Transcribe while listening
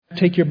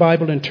take your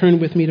Bible and turn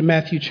with me to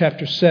Matthew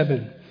chapter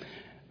 7.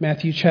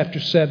 Matthew chapter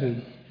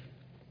 7.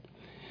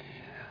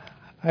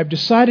 I've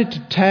decided to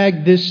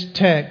tag this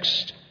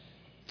text,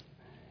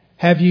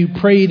 "Have you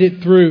prayed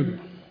it through?"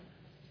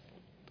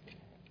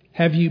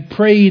 Have you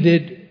prayed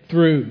it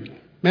through?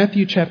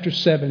 Matthew chapter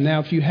 7.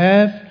 Now, if you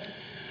have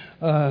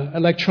an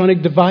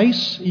electronic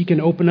device, you can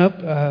open up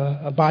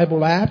a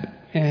Bible app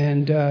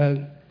and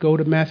go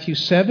to Matthew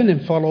 7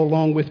 and follow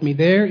along with me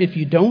there. If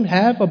you don't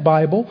have a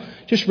Bible,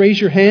 just raise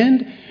your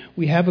hand.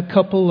 We have a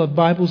couple of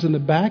Bibles in the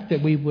back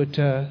that we would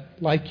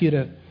like you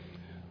to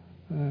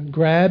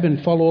grab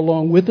and follow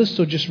along with us.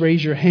 So just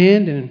raise your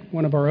hand and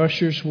one of our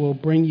ushers will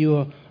bring you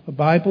a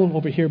Bible.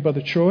 Over here,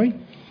 Brother Troy.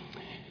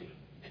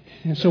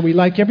 And so we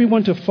like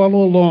everyone to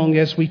follow along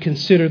as we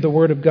consider the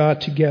Word of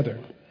God together.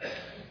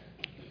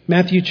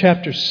 Matthew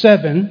chapter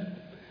 7.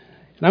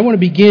 And I want to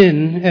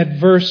begin at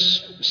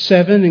verse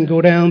 7 and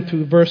go down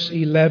through verse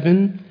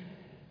 11.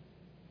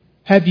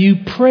 Have you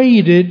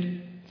prayed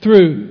it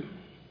through?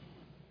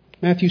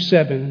 Matthew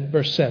 7,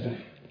 verse 7.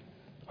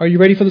 Are you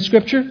ready for the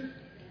scripture?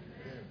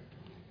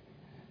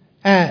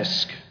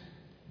 Ask,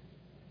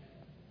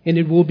 and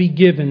it will be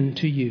given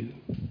to you.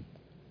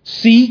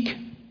 Seek,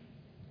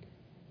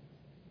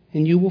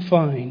 and you will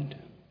find.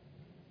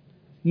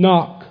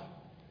 Knock,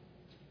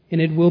 and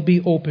it will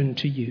be opened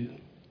to you.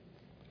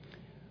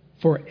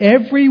 For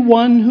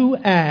everyone who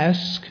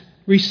asks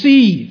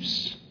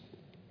receives,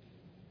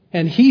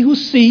 and he who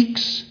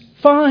seeks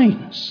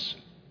finds.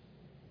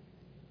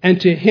 And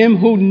to him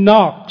who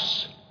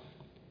knocks,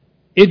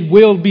 it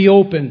will be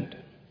opened.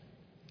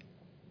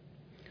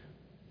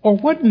 Or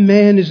what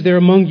man is there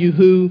among you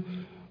who,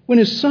 when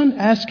his son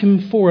asks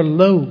him for a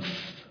loaf,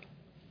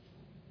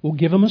 will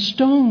give him a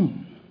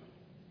stone?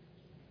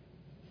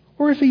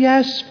 Or if he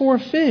asks for a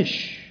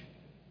fish,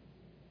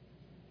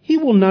 he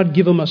will not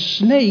give him a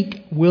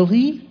snake, will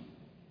he?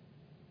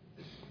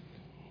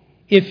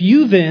 If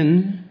you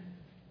then,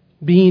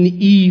 being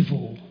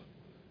evil,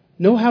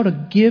 know how to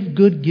give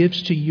good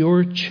gifts to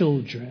your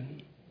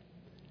children,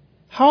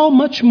 how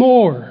much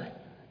more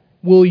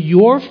will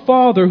your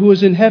Father who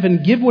is in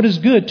heaven give what is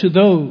good to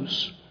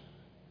those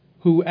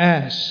who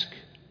ask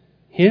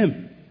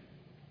Him?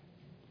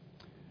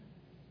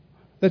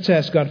 Let's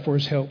ask God for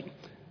His help.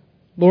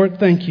 Lord,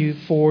 thank you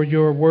for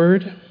your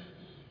word.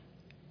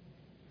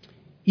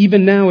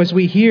 Even now, as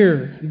we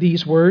hear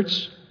these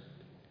words,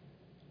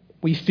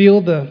 we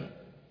feel the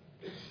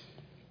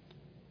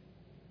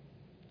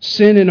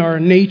sin in our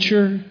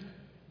nature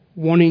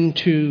wanting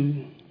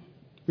to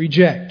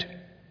reject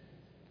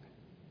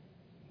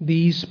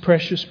these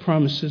precious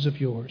promises of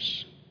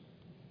yours.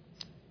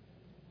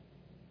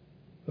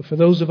 But for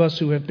those of us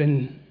who have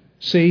been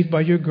saved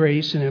by your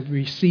grace and have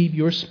received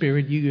your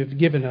Spirit, you have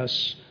given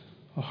us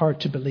a heart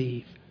to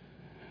believe.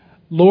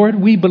 Lord,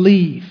 we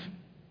believe.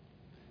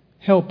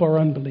 Help our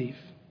unbelief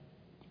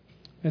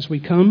as we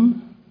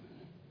come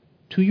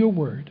to your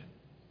word.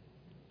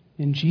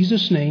 In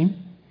Jesus'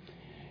 name.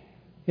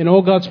 And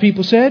all God's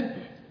people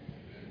said,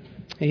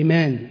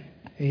 Amen.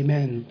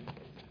 Amen.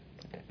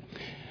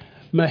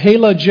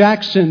 Mahalia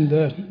Jackson,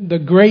 the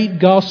great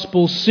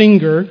gospel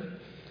singer,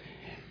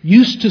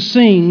 used to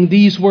sing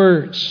these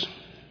words.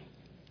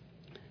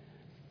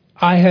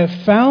 I have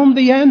found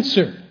the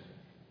answer.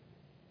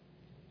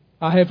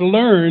 I have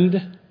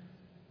learned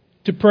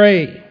to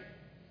pray.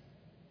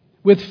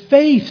 With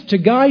faith to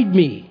guide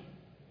me,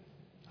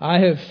 I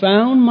have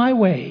found my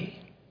way.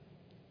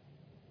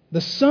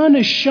 The sun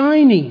is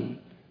shining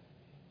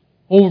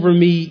over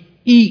me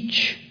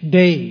each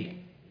day.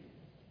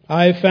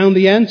 I have found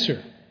the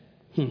answer.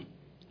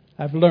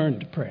 I've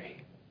learned to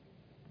pray.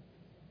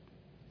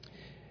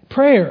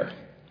 Prayer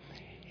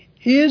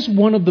is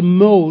one of the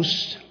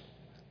most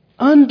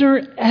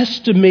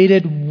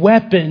underestimated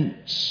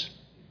weapons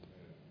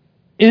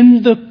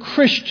in the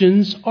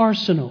Christian's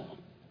arsenal.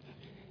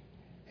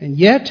 And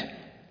yet,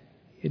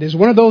 it is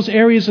one of those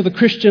areas of the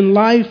Christian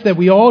life that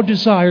we all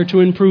desire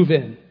to improve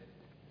in.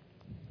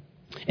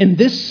 In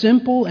this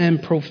simple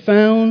and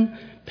profound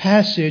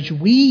passage,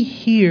 we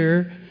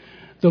hear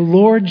the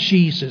Lord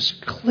Jesus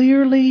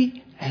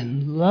clearly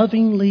and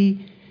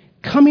lovingly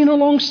coming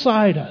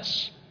alongside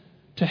us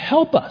to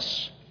help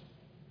us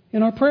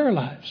in our prayer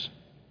lives.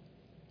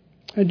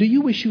 And do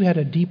you wish you had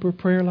a deeper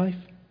prayer life?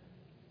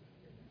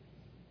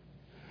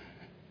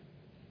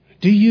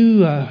 Do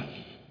you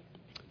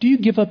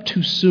give up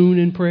too soon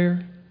in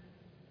prayer?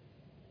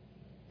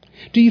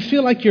 Do you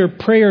feel like your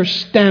prayer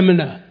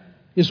stamina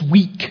is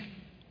weak?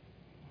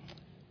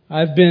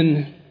 I've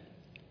been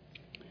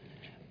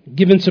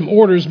given some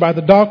orders by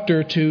the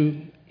doctor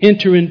to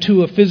enter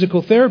into a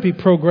physical therapy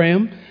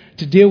program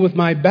to deal with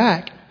my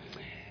back,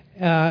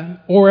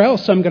 or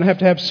else I'm going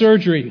to have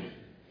surgery.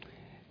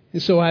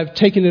 And so I've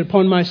taken it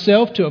upon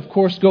myself to, of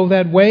course, go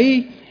that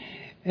way.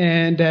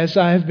 And as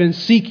I have been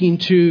seeking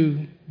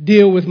to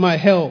deal with my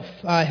health,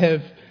 I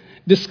have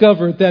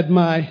discovered that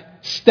my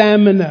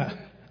stamina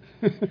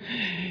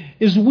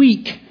is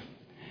weak.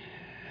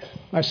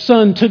 My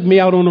son took me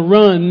out on a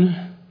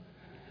run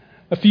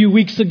a few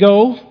weeks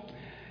ago.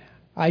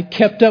 I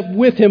kept up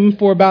with him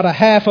for about a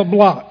half a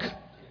block.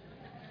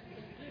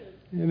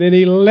 And then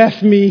he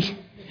left me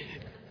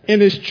in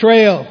his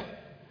trail.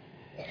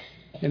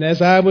 And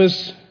as I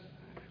was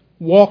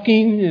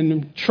walking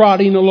and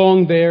trotting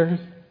along there,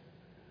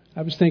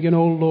 I was thinking,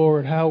 oh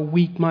Lord, how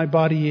weak my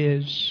body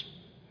is.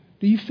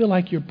 Do you feel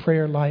like your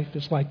prayer life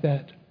is like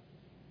that?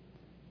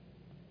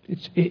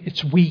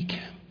 It's weak,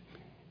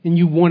 and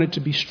you want it to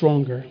be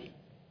stronger.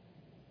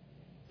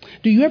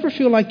 Do you ever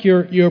feel like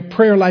your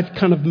prayer life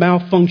kind of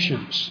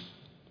malfunctions?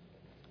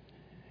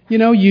 You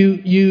know,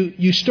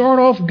 you start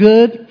off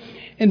good,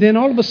 and then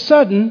all of a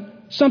sudden,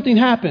 something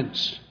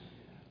happens.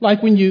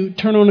 Like when you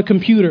turn on a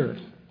computer.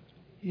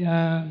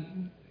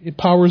 It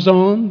powers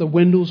on, the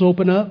windows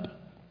open up,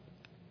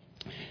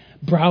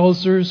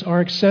 browsers are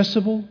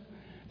accessible.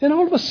 Then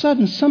all of a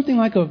sudden, something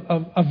like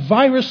a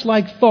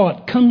virus-like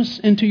thought comes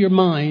into your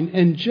mind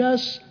and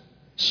just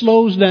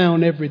slows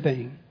down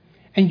everything.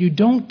 And you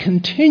don't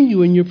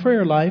continue in your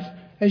prayer life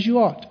as you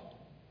ought.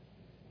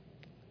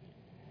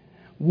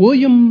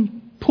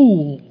 William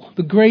Poole,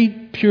 the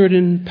great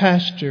Puritan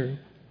pastor,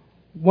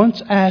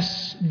 once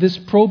asked this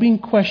probing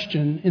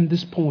question in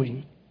this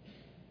poem.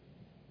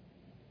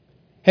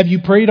 Have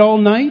you prayed all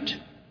night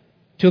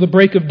till the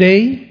break of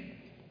day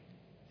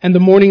and the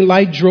morning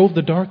light drove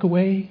the dark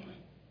away?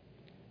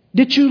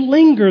 Did you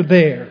linger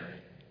there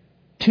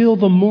till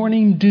the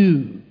morning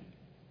dew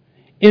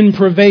in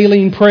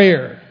prevailing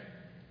prayer?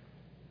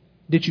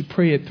 Did you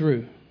pray it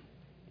through?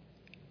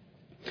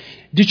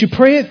 Did you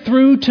pray it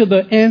through till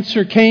the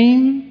answer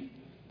came?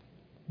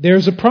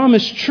 There's a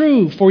promise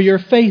true for your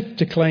faith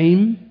to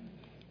claim.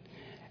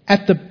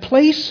 At the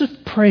place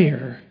of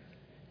prayer,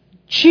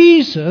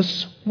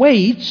 Jesus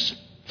waits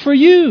for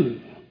you.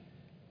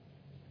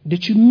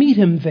 Did you meet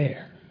him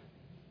there?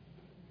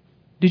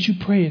 Did you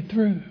pray it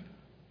through?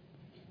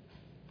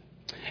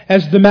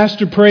 As the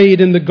Master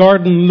prayed in the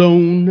garden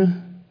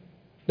lone,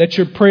 let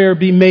your prayer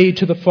be made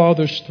to the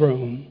Father's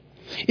throne.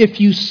 If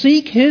you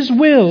seek his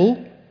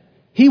will,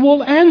 he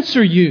will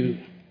answer you.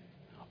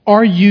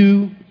 Are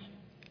you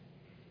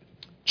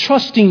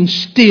trusting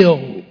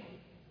still?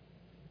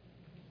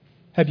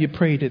 Have you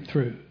prayed it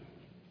through?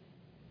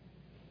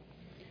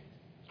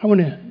 I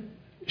want to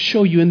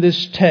show you in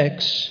this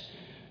text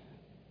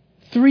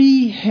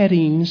 3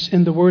 headings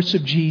in the words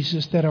of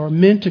Jesus that are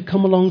meant to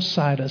come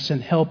alongside us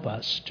and help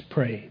us to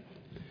pray.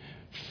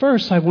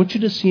 First, I want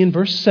you to see in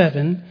verse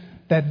 7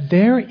 that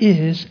there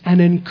is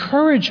an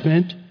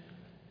encouragement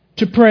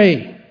to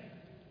pray.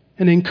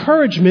 An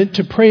encouragement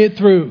to pray it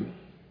through.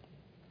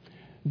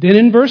 Then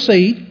in verse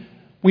 8,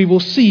 we will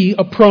see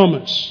a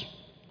promise.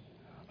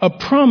 A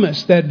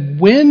promise that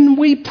when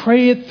we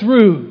pray it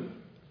through,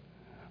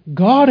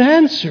 God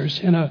answers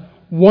in a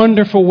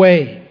wonderful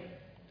way.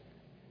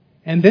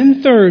 And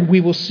then third,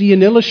 we will see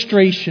an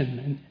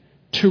illustration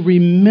to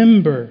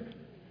remember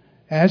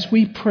as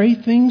we pray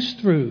things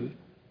through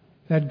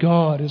that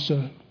God is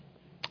a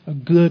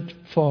good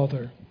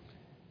Father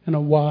and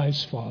a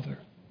wise Father.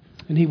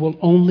 And he will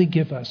only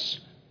give us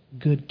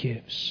good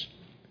gifts.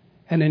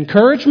 An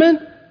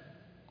encouragement,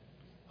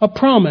 a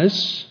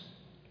promise,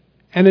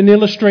 and an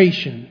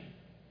illustration.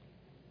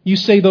 You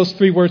say those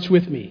 3 words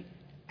with me.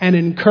 An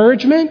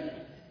encouragement,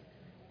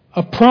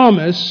 a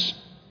promise,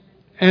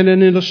 and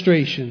an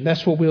illustration.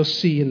 That's what we'll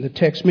see in the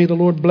text. May the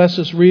Lord bless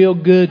us real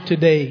good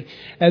today.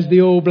 As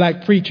the old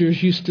black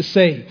preachers used to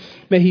say,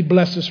 may he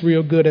bless us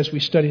real good as we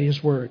study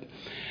his word.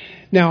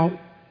 Now,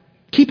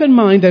 keep in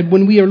mind that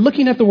when we are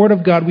looking at the word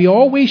of God, we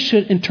always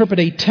should interpret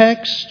a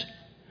text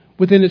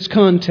within its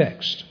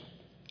context.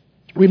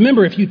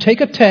 Remember, if you take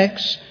a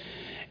text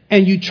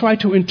and you try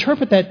to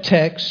interpret that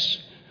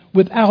text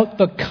without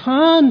the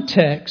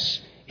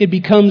context, it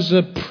becomes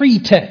a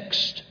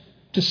pretext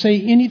to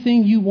say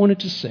anything you wanted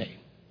to say.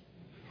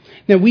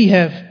 Now, we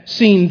have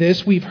seen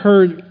this. We've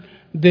heard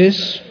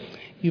this.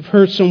 You've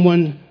heard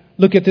someone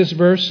look at this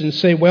verse and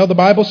say, well, the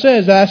Bible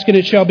says, ask and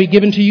it shall be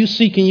given to you,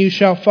 seek and you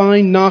shall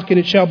find, knock and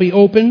it shall be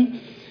open.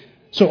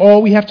 So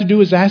all we have to do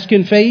is ask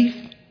in faith.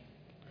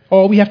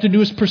 All we have to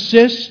do is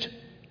persist.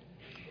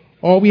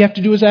 All we have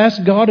to do is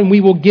ask God and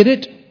we will get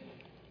it.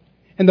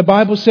 And the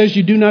Bible says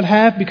you do not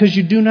have because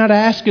you do not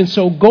ask. And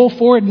so go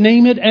for it,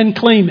 name it, and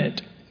claim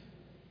it.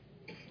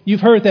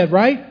 You've heard that,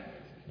 right?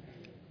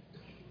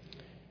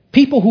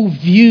 People who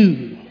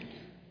view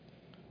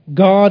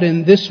God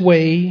in this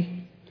way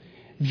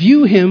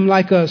view him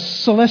like a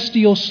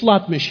celestial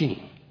slot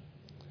machine,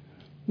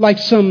 like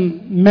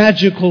some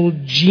magical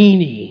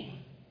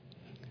genie.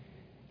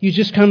 You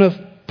just kind of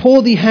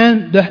pull the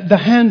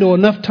handle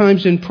enough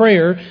times in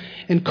prayer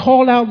and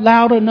call out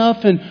loud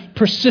enough and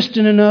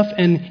persistent enough,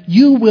 and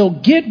you will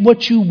get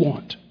what you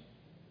want.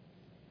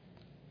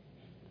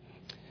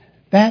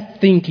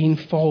 That thinking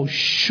falls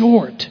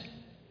short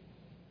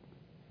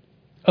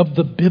of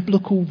the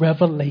biblical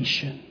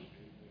revelation.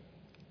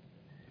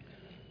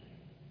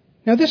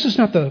 Now, this is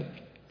not the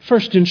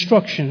first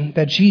instruction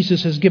that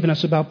Jesus has given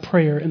us about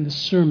prayer in the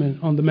Sermon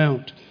on the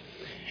Mount.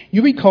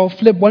 You recall,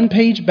 flip 1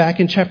 page back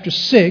in chapter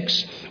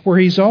 6, where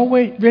he's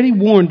already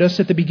warned us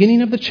at the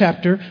beginning of the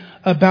chapter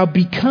about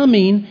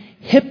becoming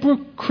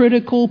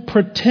hypocritical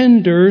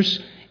pretenders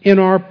in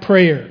our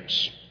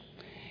prayers.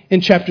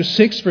 In chapter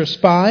 6, verse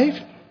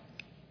 5,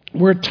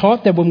 we're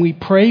taught that when we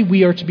pray,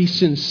 we are to be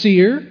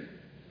sincere.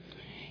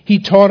 He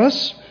taught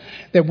us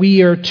that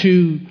we are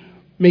to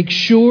make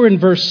sure in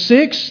verse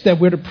 6 that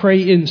we're to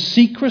pray in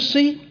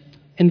secrecy.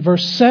 In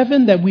verse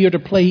 7, that we are to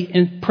pray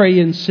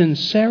in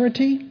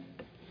sincerity.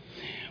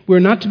 We're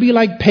not to be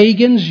like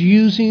pagans,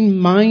 using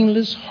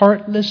mindless,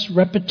 heartless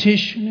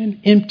repetition and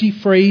empty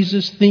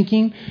phrases,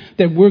 thinking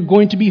that we're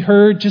going to be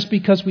heard just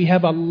because we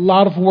have a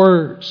lot of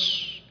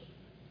words.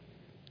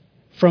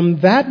 From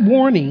that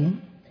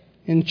warning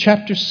in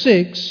chapter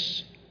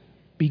 6,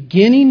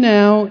 beginning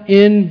now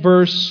in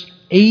verse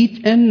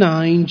 8 and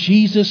 9,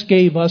 Jesus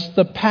gave us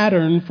the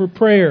pattern for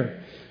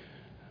prayer,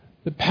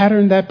 the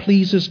pattern that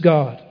pleases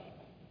God.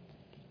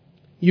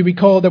 You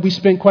recall that we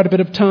spent quite a bit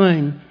of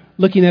time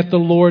looking at the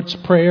Lord's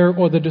Prayer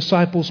or the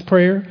disciples'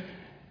 prayer.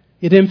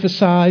 It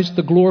emphasized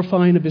the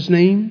glorifying of His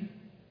name.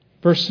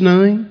 Verse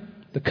 9,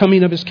 the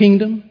coming of His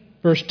kingdom.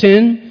 Verse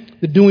 10,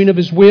 the doing of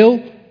His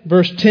will.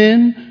 Verse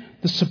 10,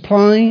 the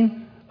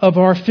supplying of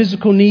our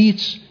physical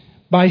needs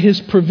by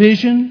His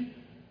provision.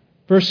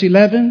 Verse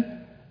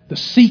 11, the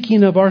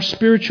seeking of our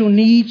spiritual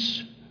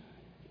needs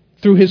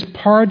through His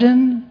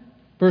pardon.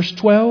 Verse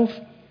 12,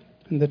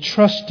 and the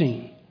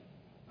trusting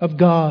of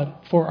God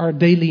for our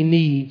daily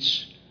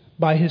needs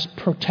by His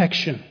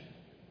protection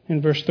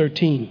in verse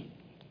 13.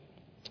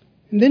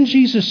 And then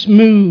Jesus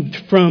moved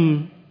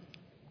from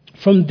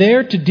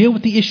there to deal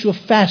with the issue of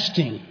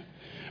fasting.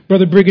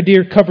 Brother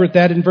Brigadier covered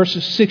that in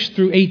verses 6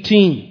 through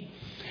 18.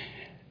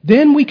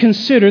 Then we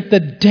considered the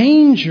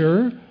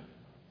danger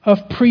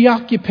of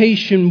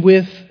preoccupation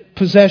with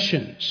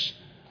possessions.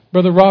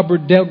 Brother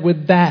Robert dealt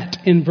with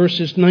that in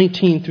verses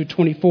 19 through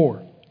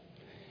 24.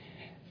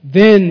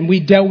 Then we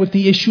dealt with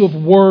the issue of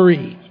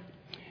worry,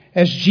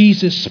 as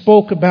Jesus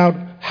spoke about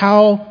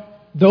how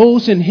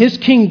those in His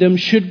kingdom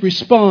should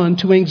respond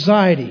to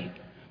anxiety.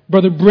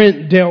 Brother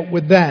Brent dealt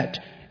with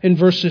that in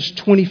verses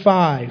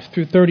 25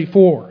 through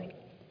 34.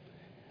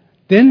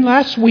 Then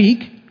last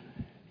week,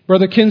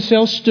 Brother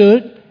Kinsell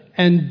stood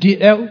and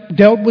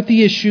dealt with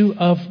the issue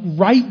of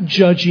right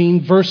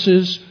judging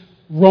versus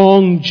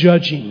wrong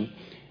judging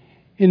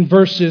in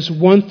verses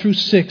 1 through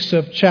 6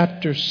 of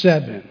chapter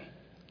 7.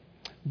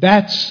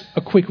 That's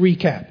a quick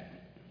recap.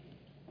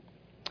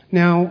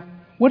 Now,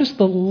 what is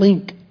the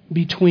link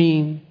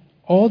between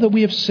all that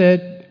we have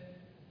said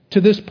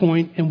to this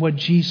point and what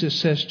Jesus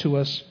says to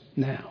us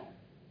now?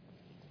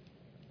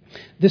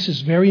 This is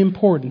very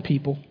important,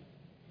 people.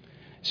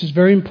 This is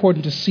very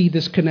important to see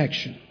this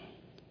connection.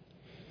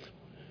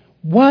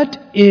 What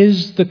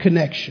is the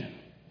connection?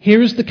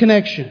 Here is the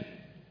connection.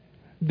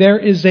 There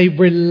is a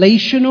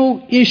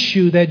relational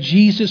issue that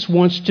Jesus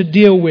wants to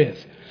deal with.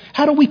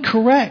 How do we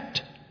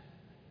correct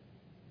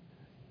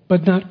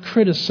but not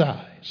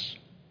criticize?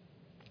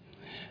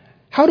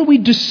 How do we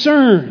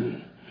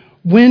discern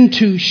when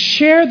to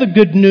share the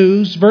good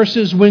news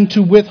versus when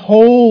to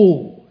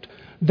withhold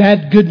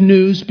that good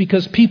news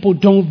because people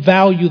don't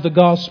value the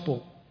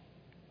gospel?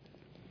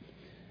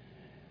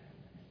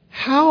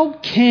 How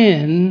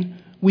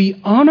can we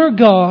honor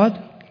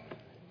God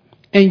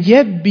and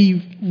yet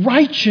be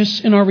righteous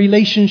in our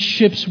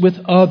relationships with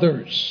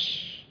others?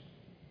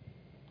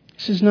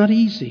 This is not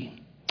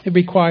easy. It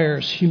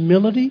requires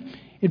humility.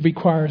 It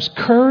requires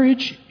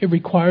courage. It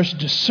requires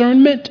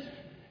discernment.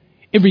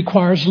 It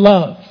requires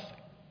love.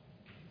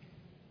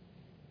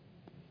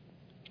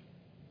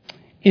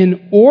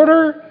 In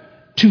order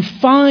to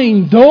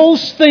find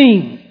those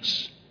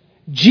things,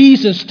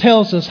 Jesus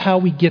tells us how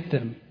we get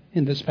them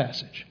in this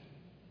passage.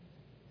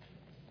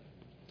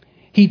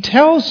 He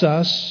tells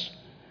us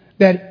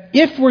that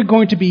if we're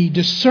going to be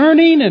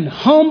discerning and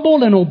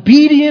humble and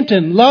obedient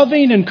and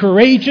loving and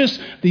courageous,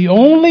 the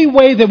only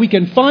way that we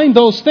can find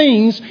those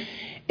things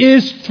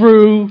is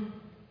through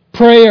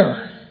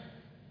prayer.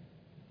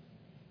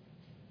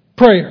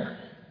 Prayer.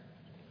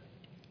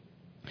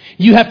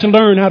 You have to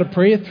learn how to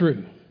pray it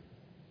through.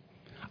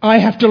 I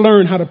have to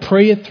learn how to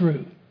pray it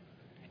through.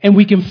 And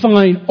we can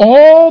find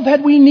all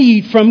that we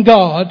need from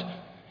God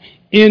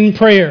in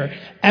prayer.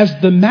 As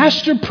the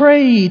Master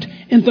prayed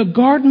in the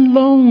garden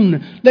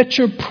alone, let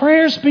your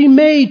prayers be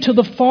made to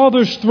the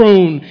Father's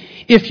throne.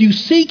 If you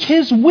seek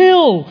His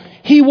will,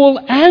 He will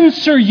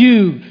answer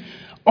you.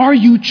 Are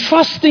you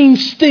trusting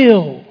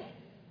still?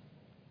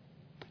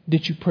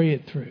 Did you pray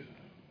it through?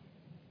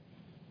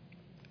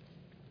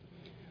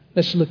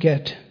 Let's look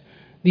at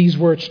these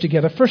words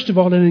together. First of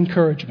all, an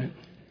encouragement.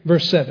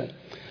 Verse 7.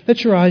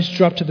 Let your eyes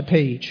drop to the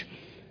page.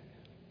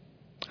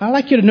 I'd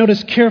like you to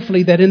notice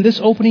carefully that in this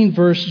opening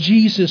verse,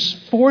 Jesus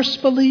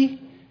forcefully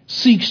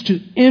seeks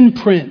to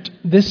imprint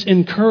this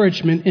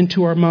encouragement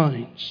into our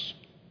minds.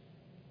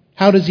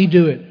 How does He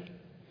do it?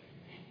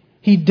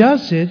 He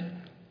does it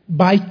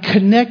by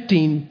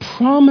connecting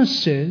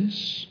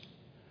promises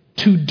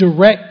to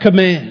direct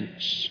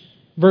commands.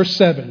 Verse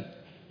 7.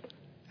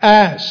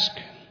 Ask,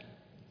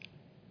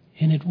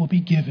 and it will be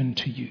given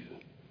to you.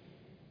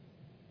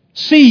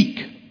 Seek,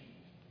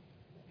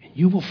 and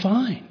you will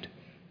find.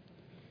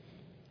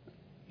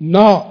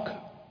 Knock,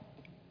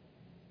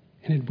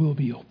 and it will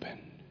be open.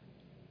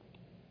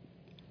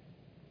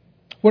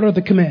 What are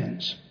the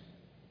commands?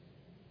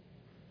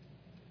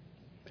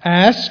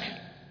 Ask,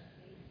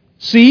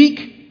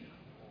 seek,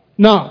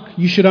 knock.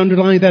 You should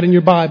underline that in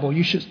your Bible.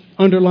 You should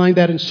underline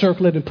that and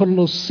circle it and put a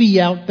little C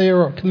out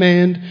there or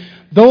command.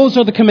 Those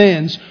are the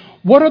commands.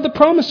 What are the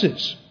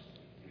promises?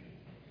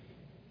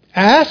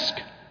 Ask,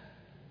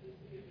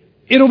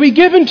 it'll be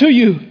given to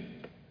you.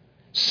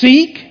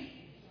 Seek,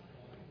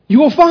 you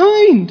will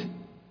find.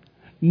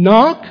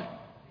 Knock,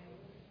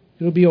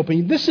 it'll be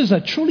open. This is a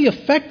truly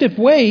effective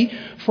way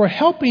for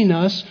helping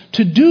us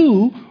to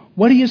do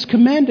what He has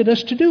commanded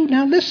us to do.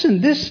 Now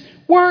listen, this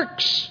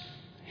works.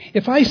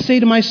 If I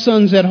say to my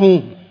sons at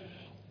home,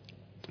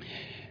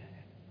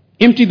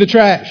 empty the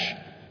trash,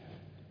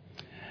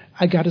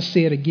 I got to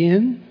say it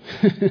again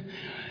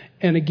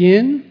and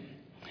again.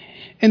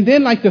 And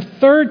then like the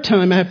third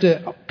time I have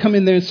to come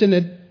in there and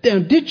sit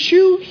down. Did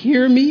you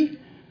hear me?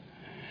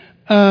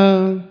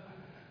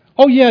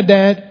 Oh yeah,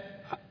 Dad,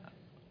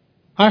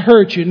 I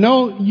heard you.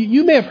 No,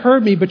 you may have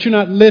heard me, but you're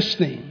not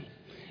listening.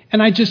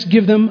 And I just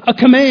give them a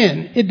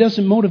command. It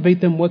doesn't motivate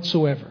them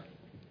whatsoever.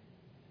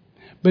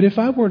 But if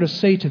I were to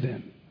say to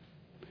them,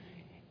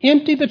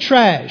 empty the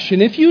trash,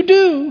 and if you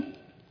do,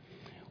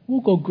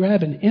 we'll go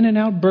grab an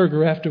In-N-Out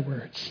burger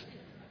afterwards.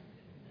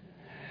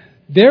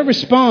 Their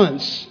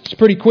response is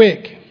pretty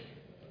quick.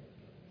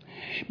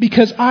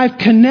 Because I've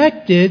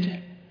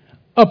connected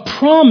a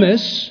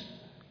promise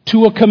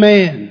to a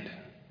command.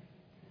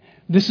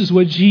 This is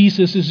what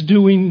Jesus is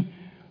doing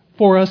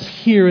for us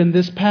here in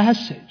this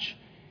passage.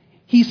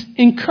 He's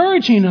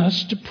encouraging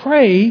us to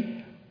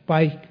pray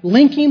by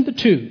linking the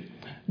two.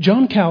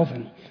 John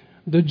Calvin,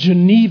 the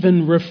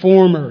Genevan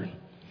reformer,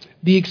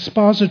 the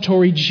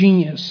expository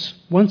genius,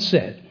 once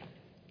said,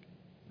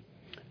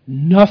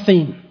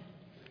 "Nothing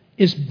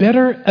is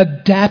better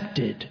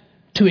adapted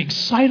to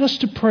excite us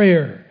to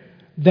prayer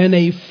than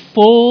a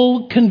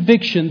full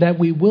conviction that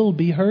we will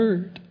be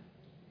heard."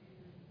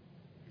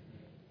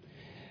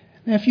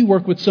 Now, if you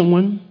work with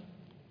someone,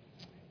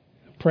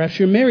 perhaps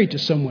you're married to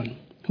someone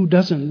who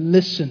doesn't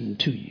listen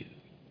to you,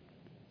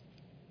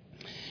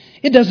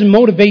 it doesn't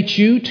motivate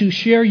you to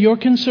share your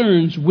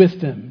concerns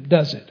with them,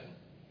 does it?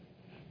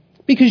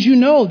 Because you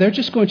know they're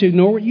just going to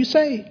ignore what you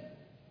say.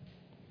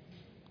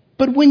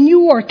 But when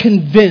you are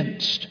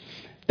convinced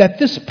that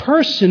this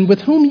person with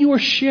whom you are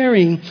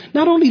sharing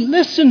not only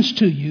listens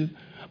to you,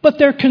 but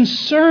they're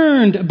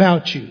concerned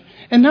about you.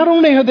 And not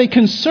only are they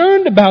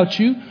concerned about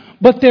you,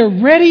 but they're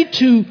ready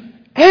to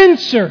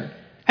answer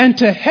and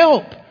to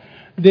help,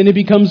 then it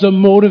becomes a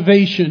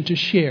motivation to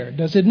share,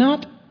 does it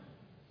not?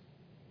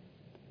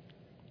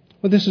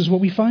 Well, this is what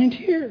we find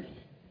here.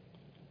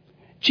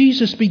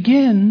 Jesus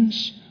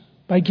begins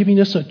by giving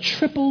us a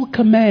triple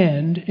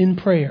command in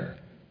prayer.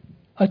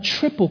 A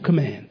triple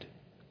command.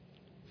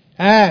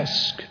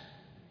 Ask,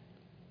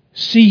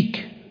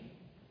 seek,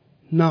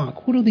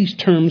 knock. What do these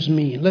terms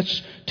mean?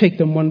 Let's take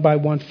them one by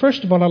one.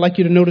 First of all, I'd like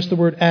you to notice the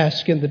word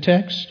ask in the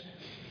text.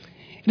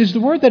 It is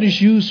the word that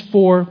is used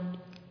for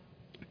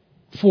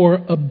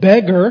a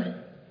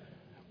beggar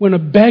when a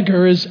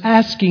beggar is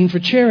asking for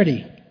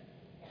charity.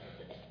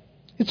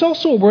 It's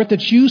also a word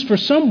that's used for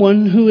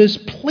someone who is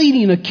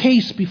pleading a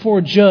case before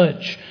a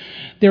judge.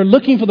 They're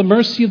looking for the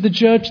mercy of the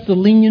judge, the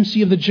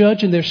leniency of the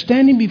judge, and they're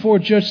standing before a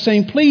judge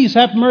saying, "Please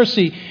have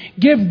mercy,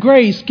 give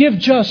grace, give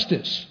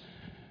justice."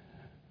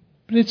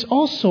 But it's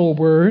also a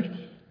word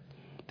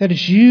that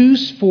is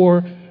used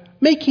for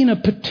making a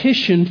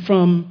petition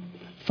from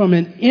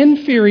an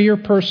inferior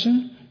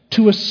person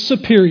to a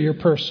superior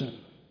person.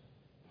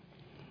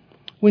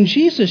 When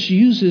Jesus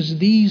uses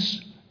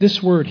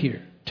this word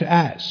here, to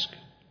ask,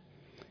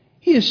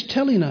 He is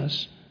telling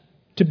us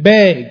to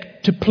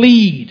beg, to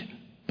plead,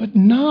 but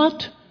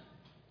not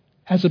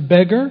as a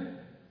beggar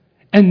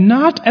and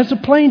not as a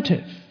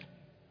plaintiff.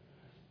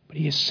 But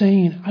He is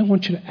saying, I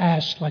want you to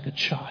ask like a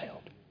child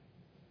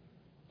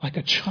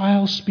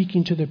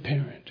speaking to their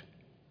parent.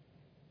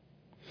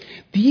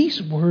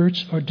 These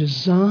words are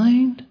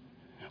designed,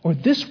 or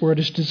this word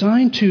is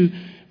designed to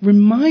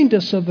remind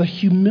us of the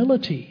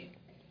humility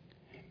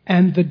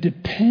and the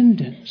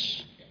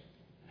dependence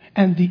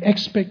and the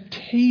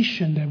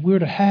expectation that we're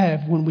to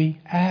have when we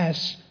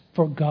ask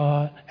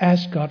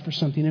God for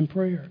something in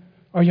prayer.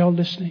 Are y'all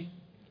listening?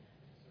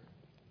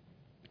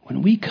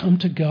 When we come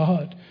to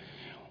God,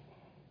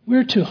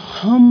 we're to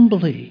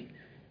humbly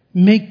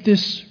make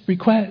this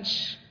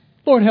request.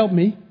 Lord, help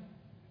me.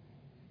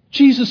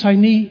 Jesus, I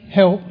need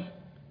help.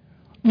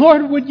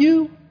 Lord, would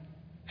you?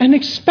 And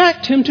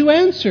expect Him to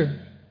answer.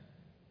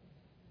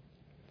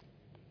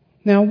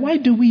 Now, why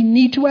do we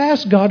need to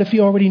ask God if He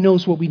already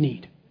knows what we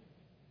need?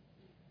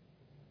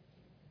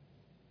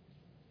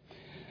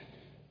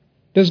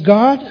 Does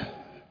God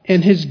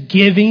and His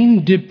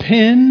giving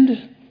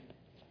depend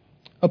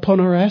upon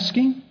our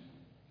asking?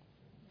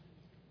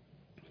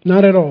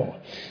 Not at all.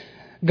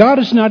 God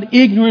is not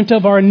ignorant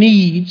of our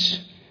needs,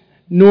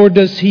 nor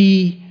does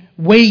He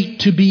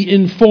wait to be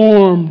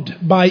informed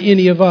by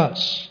any of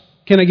us.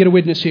 Can I get a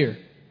witness here?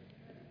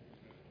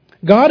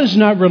 God is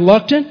not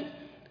reluctant,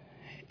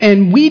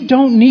 and we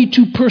don't need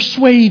to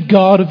persuade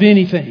God of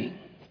anything.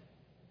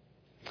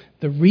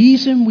 The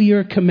reason we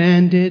are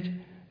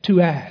commanded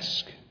to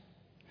ask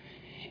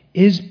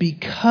is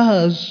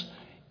because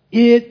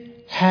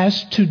it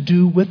has to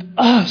do with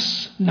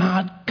us,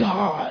 not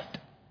God.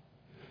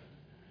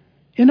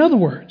 In other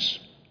words,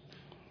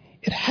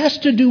 it has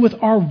to do with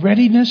our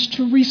readiness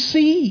to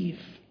receive,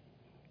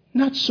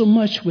 not so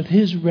much with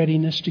His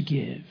readiness to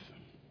give.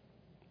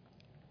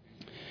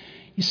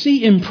 You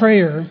see, in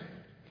prayer,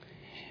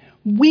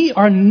 we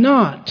are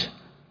not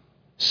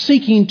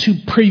seeking to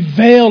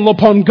prevail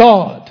upon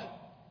God.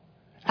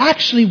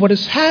 Actually, what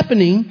is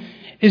happening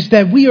is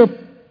that we are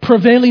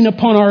prevailing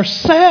upon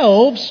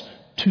ourselves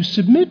to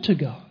submit to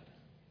God.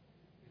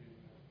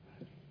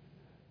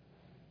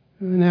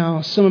 Now,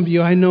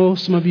 I know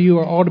some of you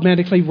are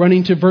automatically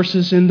running to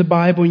verses in the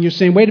Bible and you're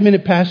saying, wait a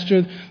minute,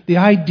 Pastor, the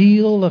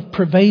ideal of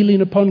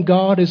prevailing upon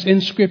God is in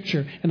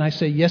Scripture. And I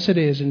say, yes, it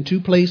is, in two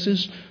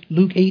places,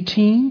 Luke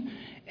 18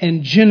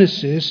 and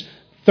Genesis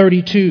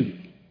 32.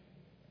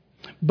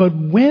 But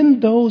when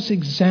those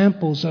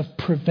examples of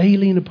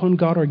prevailing upon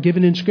God are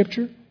given in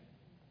Scripture,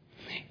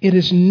 it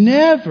is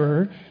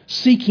never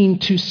seeking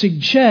to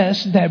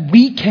suggest that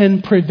we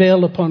can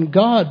prevail upon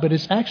God, but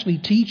it's actually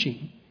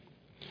teaching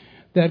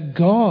that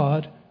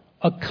God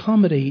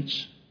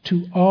accommodates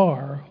to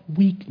our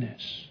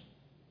weakness.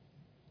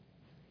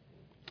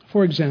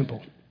 For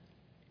example,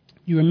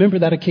 you remember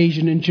that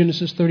occasion in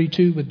Genesis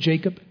 32 with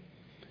Jacob?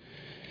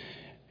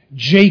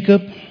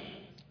 Jacob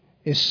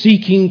is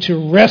seeking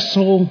to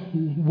wrestle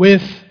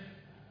with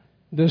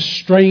the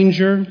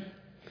stranger,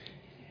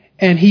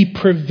 and he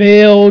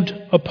prevailed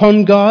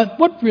upon God.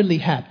 What really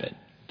happened?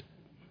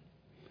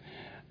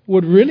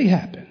 What really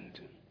happened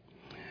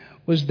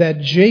was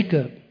that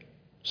Jacob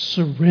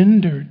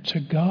surrendered to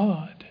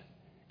God,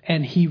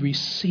 and he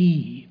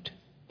received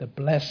the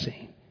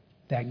blessing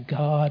that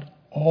God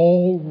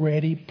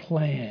already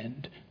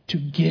planned to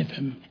give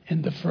him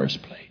in the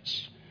first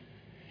place.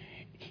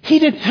 He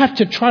didn't have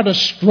to try to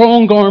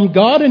strong-arm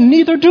God, and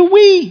neither do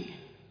we.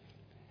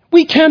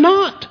 We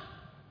cannot.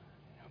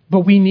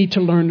 But we need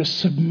to learn to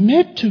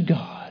submit to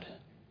God.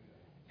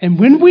 And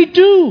when we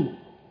do,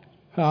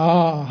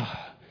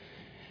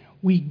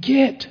 we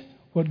get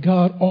what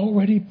God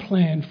already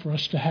planned for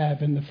us to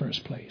have in the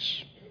first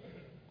place.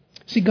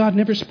 See, God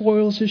never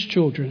spoils His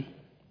children.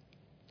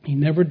 He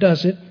never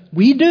does it.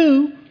 We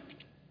do.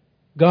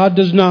 God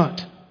does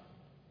not.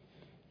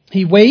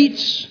 He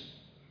waits.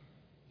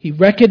 He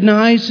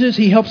recognizes.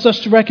 He helps us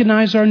to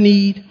recognize our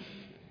need.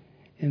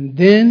 And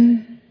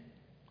then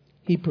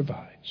He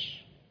provides.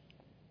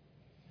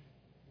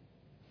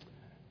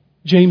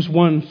 James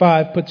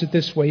 1:5 puts it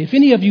this way. If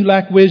any of you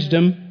lack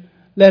wisdom,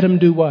 let him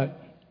do what?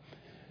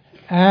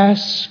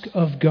 Ask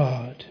of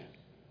God,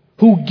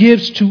 who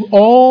gives to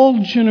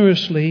all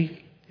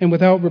generously and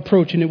without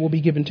reproach, and it will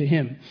be given to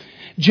him.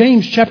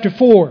 James chapter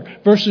 4,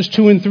 verses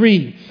 2 and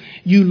 3.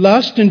 You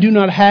lust and do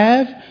not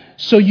have,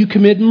 so you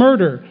commit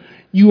murder.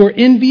 You are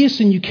envious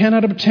and you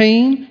cannot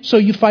obtain, so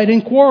you fight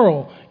and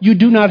quarrel. You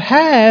do not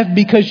have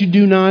because you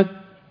don't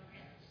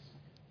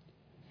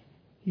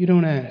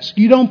ask.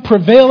 You don't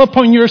prevail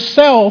upon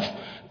yourself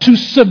to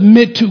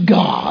submit to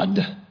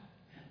God.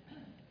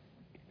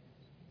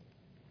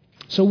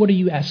 So what are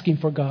you asking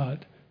for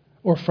God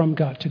or from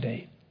God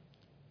today?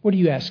 What are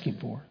you asking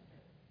for?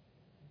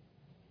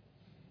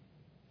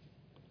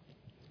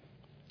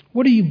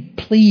 What are you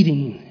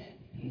pleading,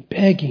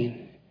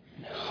 begging,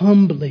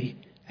 humbly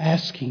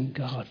asking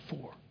God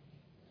for?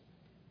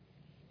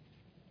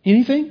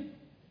 Anything?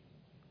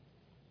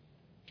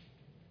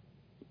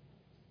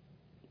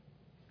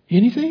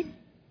 Anything?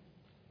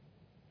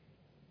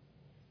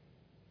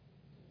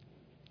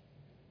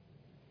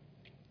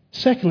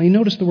 Secondly,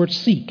 notice the word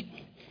seek.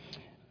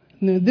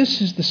 Now, this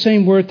is the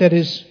same word that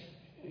is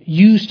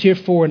used here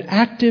for an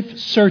active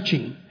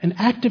searching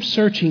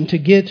to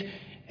get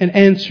an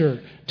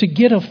answer, to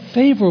get a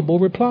favorable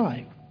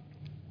reply.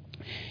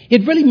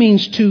 It really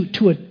means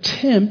to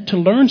attempt to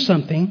learn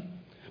something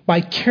by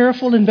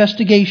careful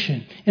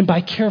investigation and by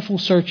careful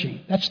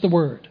searching. That's the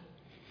word.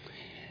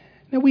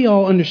 Now, we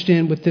all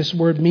understand what this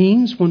word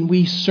means when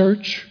we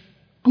search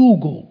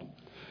Google.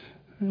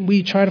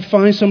 We try to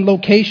find some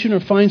location or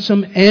find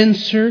some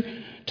answer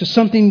to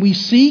something we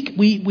seek.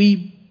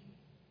 We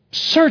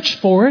search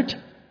for it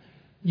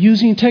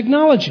using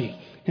technology.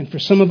 And for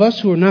some of us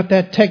who are not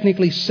that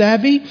technically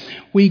savvy,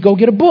 we go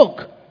get a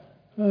book.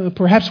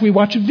 Perhaps we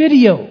watch a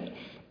video.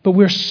 But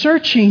we're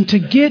searching to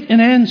get an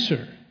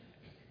answer.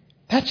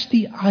 That's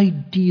the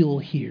ideal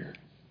here.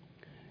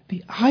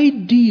 The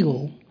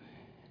ideal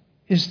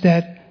is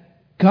that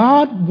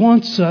God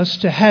wants us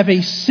to have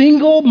a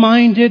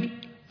single-minded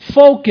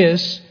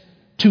focus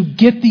to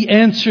get the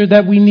answer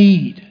that we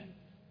need.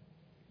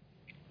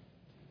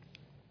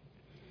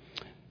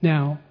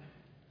 Now,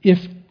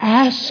 if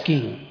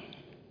asking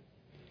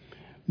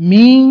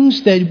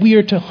means that we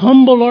are to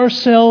humble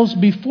ourselves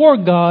before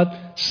God,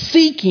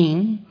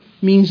 seeking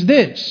means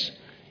this.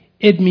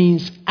 It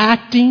means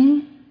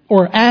acting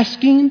or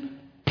asking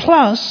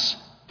plus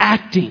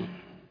acting.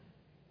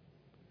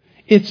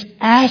 It's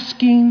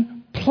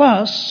asking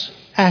plus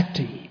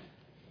acting.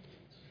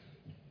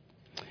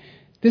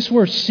 This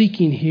word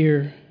seeking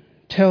here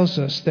tells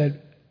us that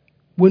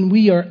when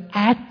we are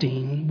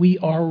acting, we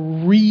are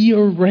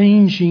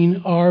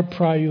rearranging our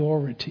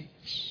priorities.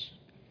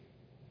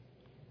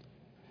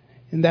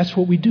 And that's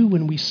what we do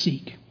when we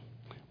seek.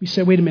 We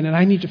say, wait a minute,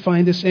 I need to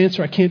find this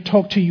answer. I can't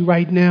talk to you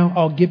right now.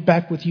 I'll get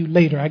back with you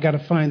later. I got to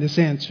find this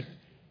answer.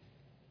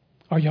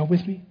 Are y'all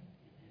with me?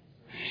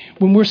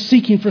 When we're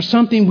seeking for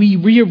something, we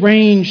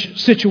rearrange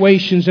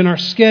situations in our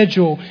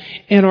schedule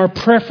and our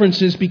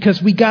preferences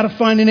because we got to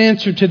find an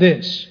answer to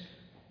this.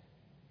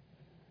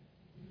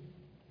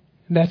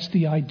 And that's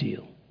the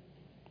ideal.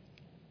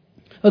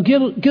 A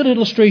good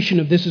illustration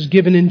of this is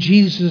given in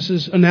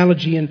Jesus'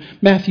 analogy in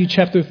Matthew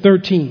chapter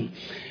 13.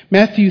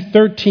 Matthew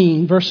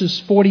 13, verses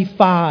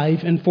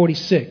 45 and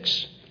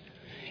 46.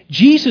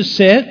 Jesus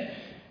said,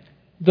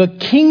 "The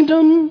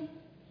kingdom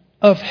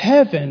of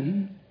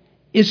heaven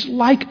is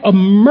like a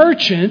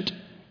merchant,"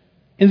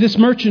 and this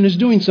merchant is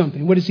doing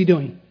something. What is he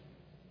doing?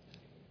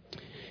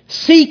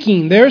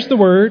 Seeking, there's the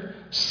word,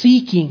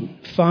 seeking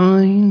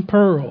fine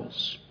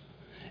pearls.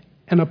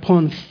 And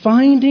upon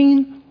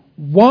finding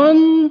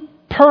one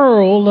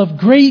pearl of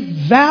great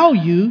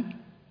value,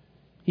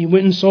 he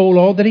went and sold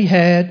all that he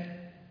had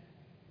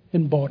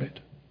and bought it.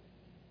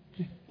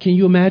 Can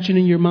you imagine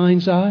in your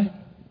mind's eye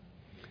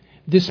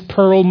this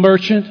pearl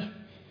merchant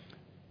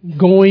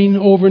going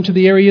over into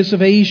the areas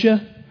of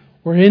Asia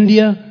or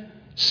India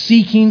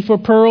seeking for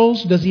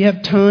pearls? Does he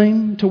have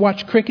time to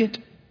watch cricket?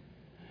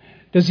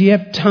 Does he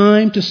have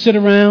time to sit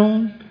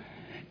around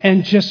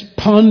and just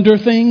ponder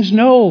things?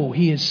 No,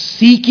 he is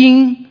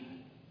seeking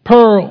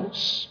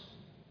pearls.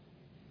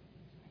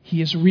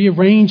 He is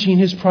rearranging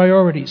his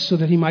priorities so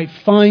that he might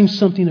find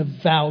something of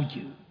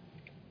value.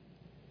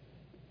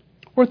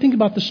 Or think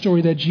about the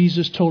story that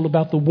Jesus told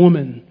about the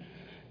woman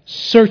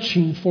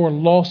searching for a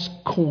lost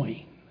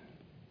coin.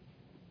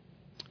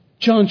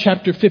 John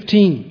chapter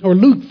 15, or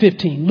Luke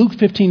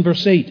 15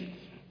 verse 8.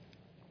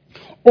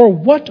 Or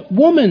what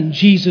woman,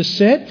 Jesus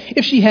said,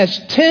 if she has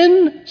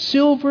 10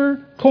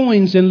 silver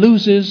coins and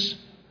loses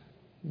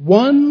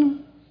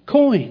one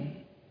coin,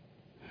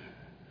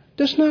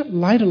 does not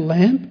light a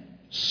lamp,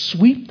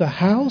 sweep the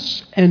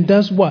house, and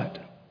does what?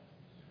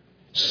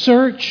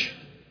 Search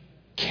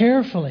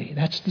carefully.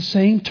 That's the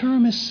same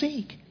term as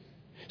seek.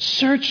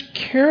 Search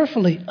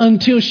carefully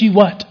until she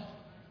what?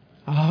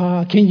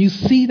 Can you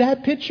see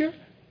that picture?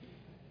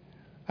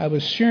 I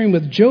was sharing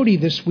with Jody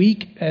this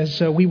week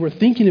as we were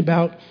thinking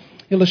about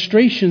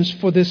illustrations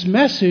for this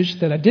message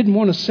that I didn't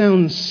want to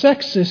sound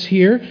sexist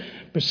here,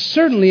 but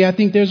certainly I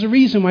think there's a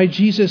reason why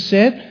Jesus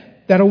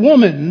said that a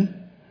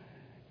woman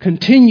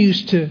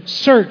continues to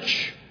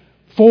search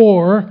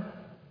for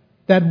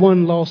that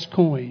one lost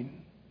coin.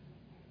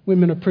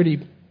 Women are pretty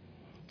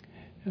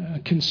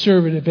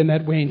conservative in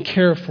that way and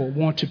careful,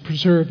 want to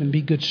preserve and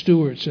be good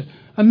stewards.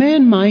 A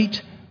man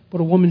might, but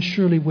a woman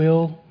surely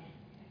will.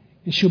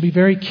 And she'll be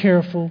very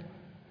careful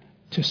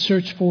to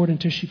search for it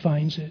until she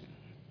finds it.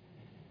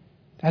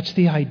 That's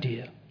the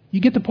idea. You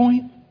get the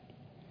point?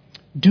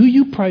 Do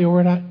you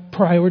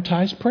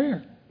prioritize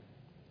prayer?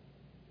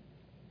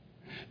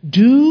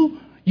 Do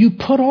you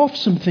put off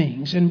some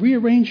things and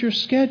rearrange your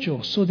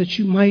schedule so that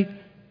you might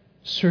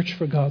search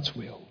for God's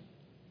will?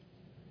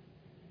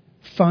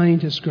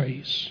 Find His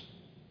grace.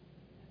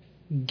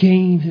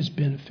 Gain His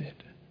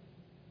benefit.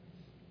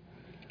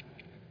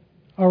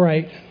 All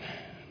right.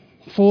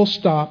 Full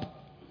stop.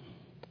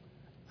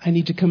 I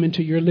need to come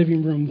into your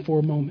living room for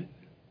a moment.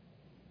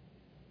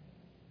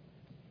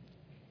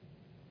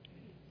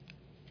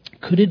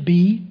 Could it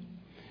be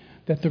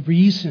that the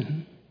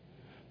reason,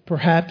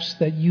 perhaps,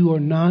 that you are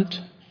not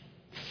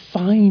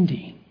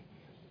finding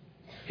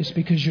is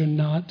because you're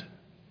not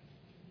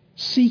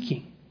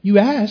seeking? You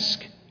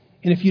ask,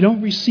 and if you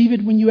don't receive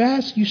it when you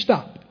ask, you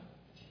stop.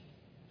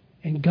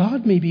 And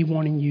God may be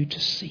wanting you to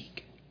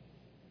seek.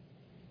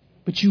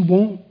 But you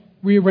won't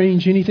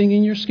rearrange anything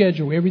in your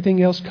schedule.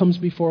 Everything else comes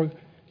before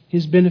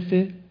His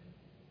benefit,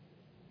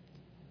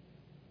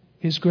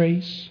 His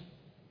grace,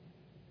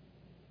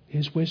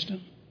 His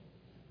wisdom.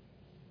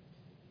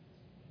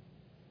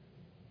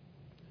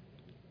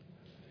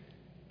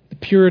 The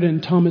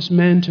Puritan Thomas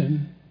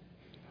Manton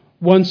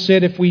once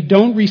said, if we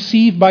don't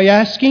receive by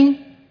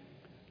asking,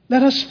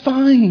 let us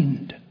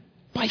find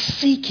by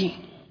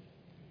seeking.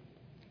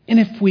 And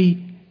if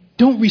we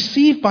don't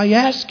receive by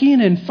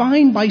asking and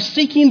find by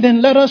seeking,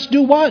 then let us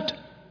do what?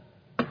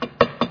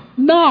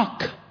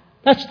 Knock.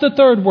 That's the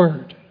third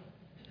word.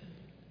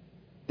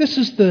 This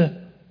is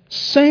the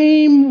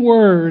same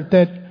word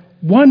that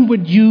one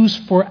would use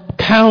for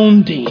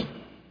pounding.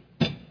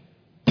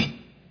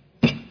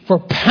 For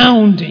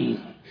pounding.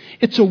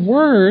 It's a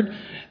word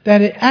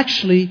that it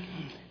actually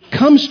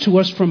comes to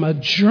us from a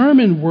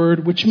German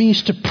word which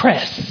means to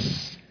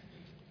press.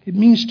 It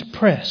means to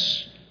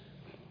press.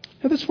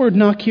 Now this word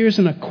knock here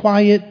isn't a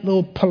quiet,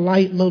 little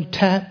polite little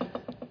tap.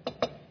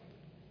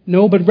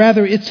 No, but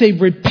rather it's a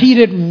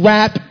repeated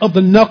rap of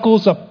the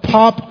knuckles, a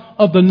pop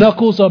of the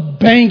knuckles are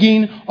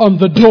banging on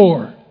the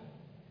door.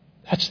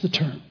 That's the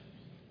term.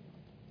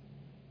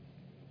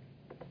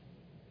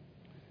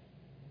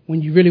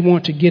 When you really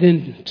want to get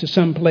into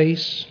some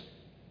place,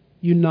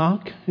 you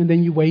knock and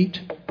then you wait.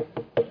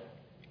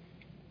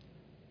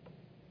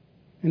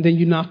 And then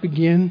you knock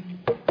again.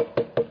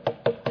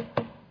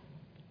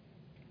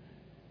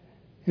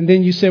 And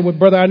then you say, well,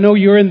 brother, I know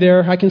you're in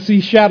there. I can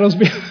see shadows.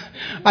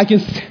 I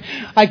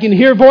can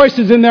hear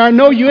voices in there. I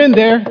know you're in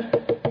there.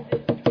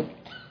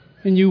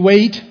 And you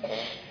wait.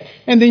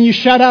 And then you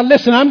shout out,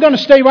 listen, I'm going to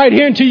stay right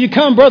here until you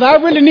come, brother. I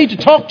really need to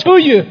talk to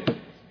you.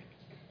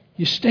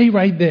 You stay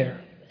right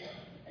there.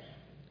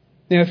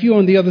 Now, if you're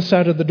on the other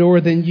side of the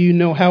door, then you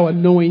know how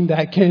annoying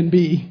that can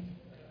be.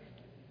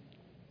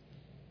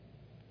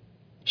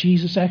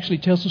 Jesus actually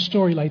tells a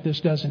story like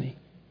this, doesn't he?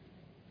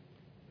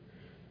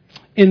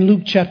 In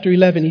Luke chapter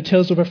 11, he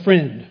tells of a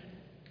friend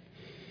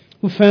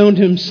who found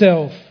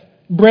himself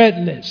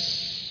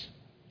breadless,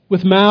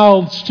 with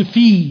mouths to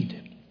feed.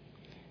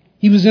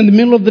 He was in the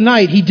middle of the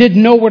night. He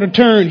didn't know where to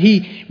turn.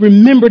 He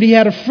remembered he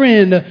had a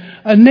friend,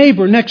 a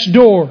neighbor next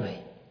door.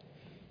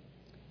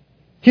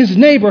 His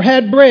neighbor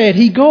had bread.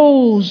 He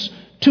goes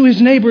to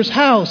his neighbor's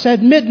house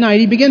at midnight.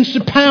 He begins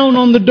to pound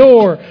on the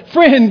door.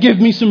 Friend, give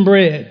me some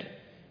bread.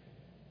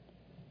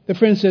 The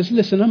friend says,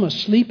 listen, I'm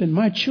asleep and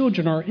my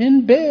children are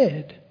in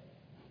bed.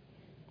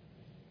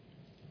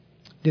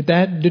 Did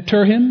that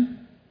deter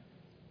him?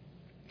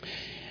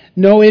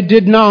 No, it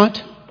did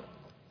not.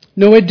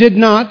 No, it did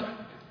not.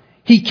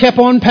 He kept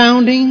on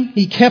pounding.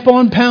 He kept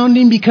on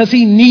pounding because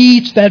he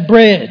needs that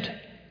bread.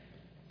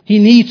 He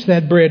needs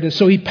that bread. And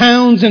so he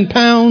pounds and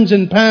pounds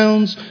and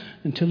pounds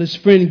until his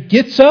friend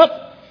gets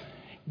up,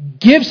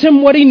 gives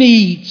him what he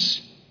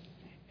needs,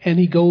 and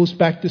he goes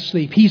back to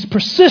sleep. He's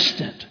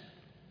persistent.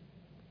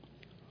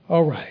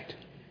 All right.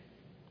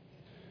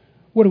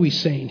 What are we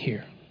saying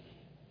here?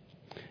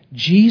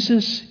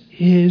 Jesus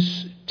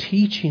is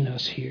teaching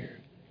us here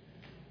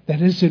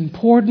that it's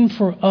important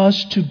for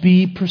us to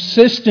be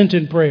persistent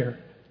in prayer.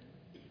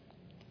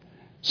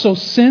 So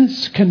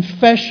since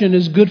confession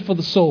is good for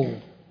the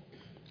soul,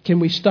 can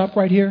we stop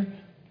right here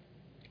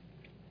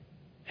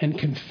and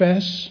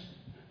confess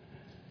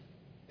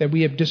that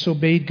we have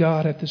disobeyed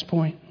God at this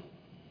point?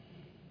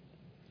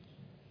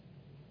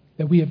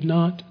 That we have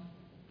not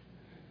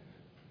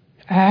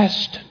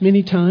asked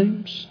many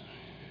times?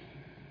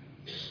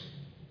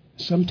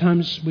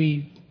 Sometimes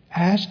we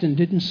asked and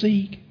didn't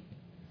seek.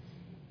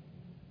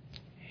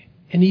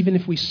 And even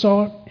if we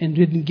sought and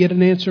didn't get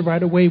an answer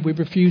right away, we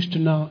refused to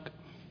knock.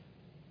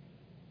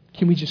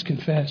 Can we just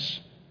confess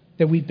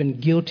that we've been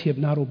guilty of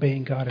not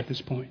obeying God at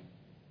this point?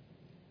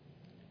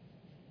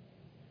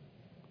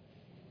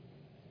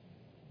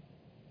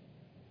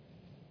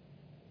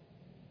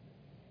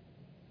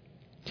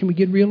 Can we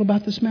get real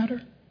about this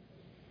matter?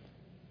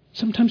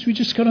 Sometimes we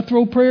just gotta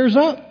throw prayers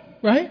up,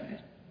 right?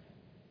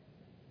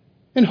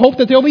 And hope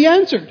that they'll be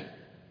answered.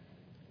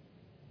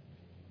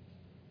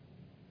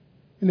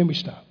 And then we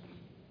stop.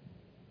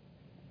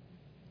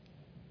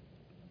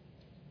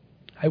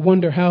 I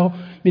wonder how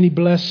many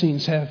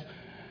blessings have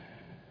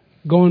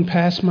gone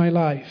past my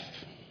life,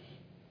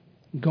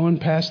 gone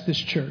past this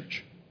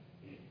church,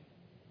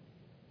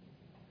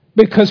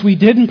 because we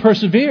didn't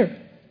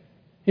persevere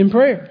in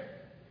prayer.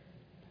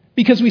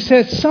 Because we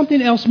said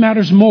something else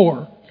matters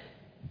more.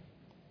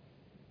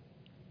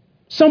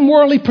 Some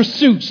worldly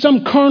pursuit,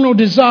 some carnal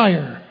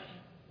desire.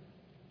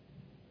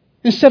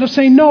 Instead of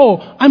saying, no,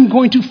 I'm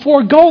going to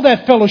forego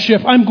that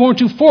fellowship. I'm going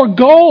to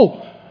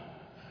forego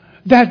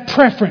that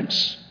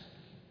preference.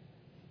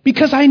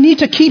 Because I need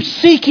to keep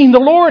seeking the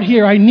Lord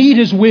here. I need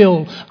His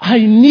will. I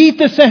need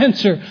this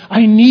answer.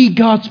 I need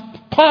God's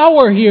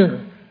power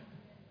here.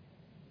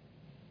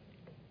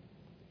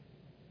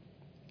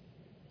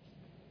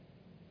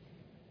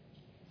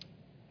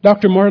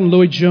 Dr. Martin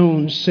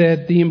Lloyd-Jones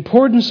said, the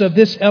importance of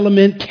this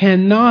element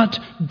cannot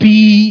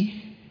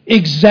be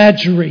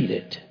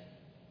exaggerated.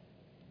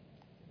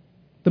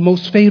 The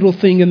most fatal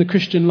thing in the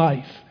Christian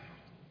life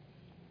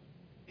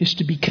is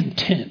to be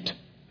content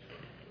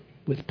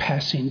with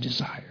passing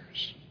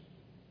desires.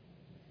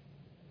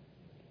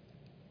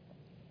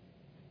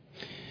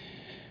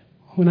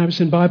 When I was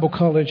in Bible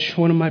college,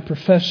 one of my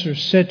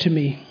professors said to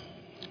me,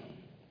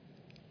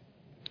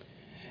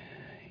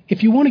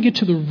 if you want to get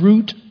to the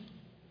root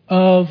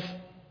of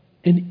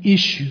an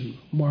issue,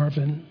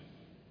 Marvin,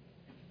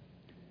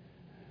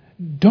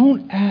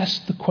 don't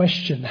ask the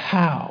question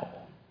how.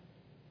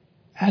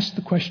 Ask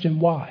the question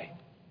why.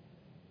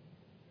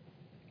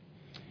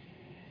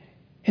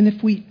 And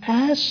if we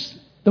ask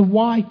the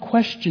why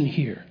question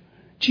here,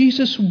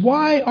 Jesus,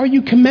 why are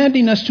you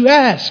commanding us to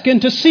ask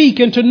and to seek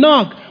and to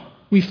knock?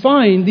 We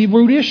find the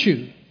root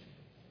issue.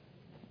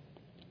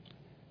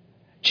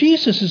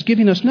 Jesus is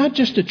giving us not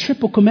just a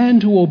triple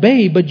command to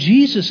obey, but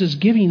Jesus is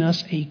giving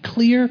us a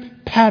clear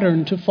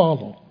pattern to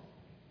follow.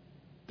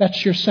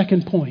 That's your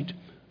second point.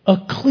 A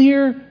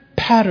clear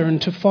pattern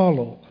to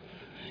follow.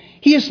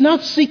 He is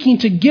not seeking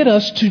to get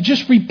us to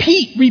just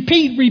repeat,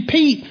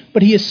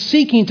 but He is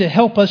seeking to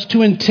help us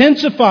to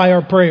intensify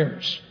our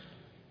prayers.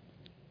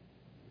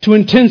 to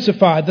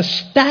intensify. The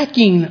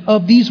stacking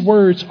of these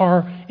words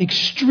are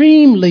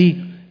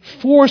extremely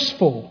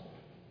forceful.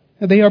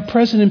 They are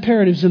present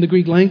imperatives in the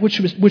Greek language,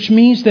 which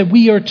means that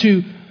we are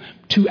to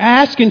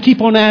ask and keep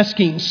on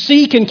asking,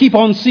 seek and keep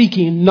on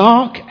seeking,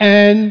 knock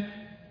and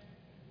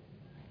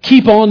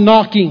keep on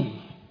knocking.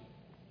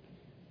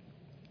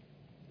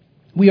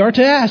 We are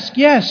to ask,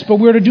 yes, but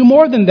we're to do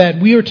more than that.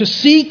 We are to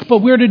seek, but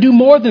we're to do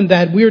more than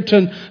that. We are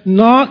to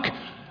knock,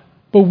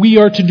 but we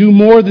are to do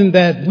more than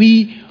that.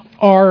 We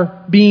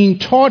are being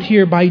taught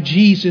here by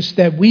Jesus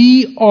that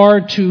we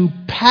are to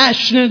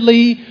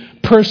passionately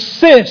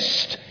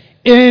persist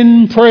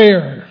in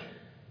prayer.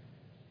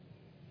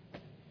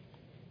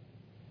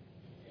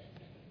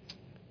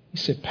 He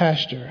said,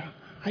 Pastor,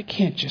 I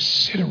can't just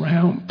sit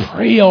around and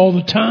pray all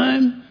the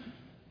time.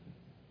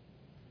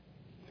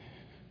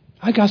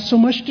 I got so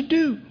much to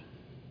do.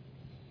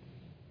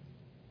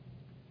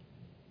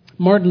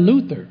 Martin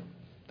Luther,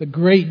 the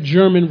great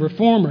German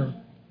reformer,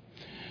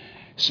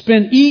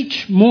 spent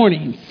each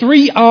morning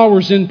 3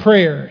 hours in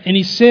prayer. And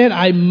he said,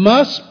 I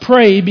must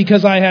pray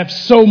because I have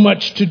so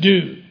much to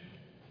do.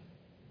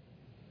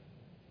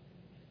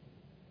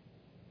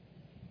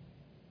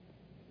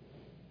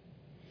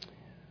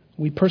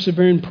 We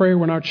persevere in prayer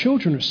when our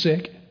children are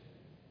sick,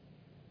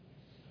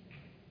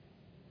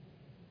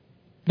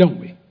 don't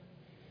we?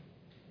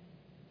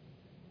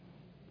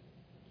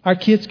 Our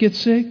kids get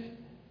sick.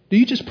 Do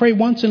you just pray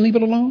once and leave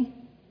it alone?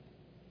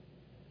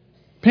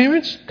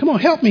 Parents, come on,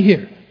 help me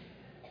here.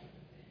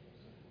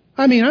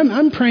 I mean,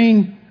 I'm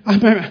praying,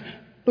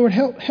 Lord,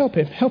 help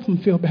him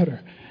feel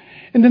better.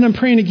 And then I'm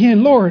praying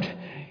again, Lord,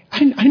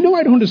 I know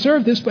I don't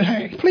deserve this, but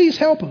please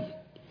help him.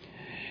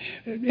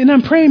 And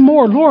I'm praying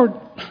more, Lord,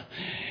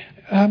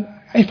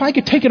 if I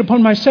could take it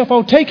upon myself,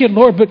 I'll take it,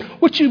 Lord, but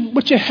would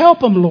you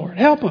help him, Lord,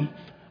 help him.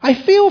 I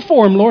feel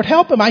for him, Lord,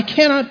 help him. I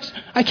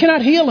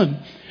cannot heal him.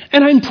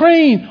 And I'm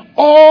praying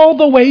all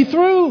the way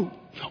through.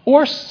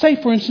 Or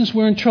say, for instance,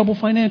 we're in trouble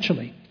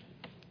financially.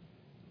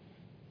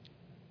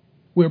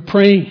 We're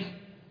praying.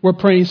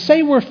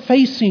 Say we're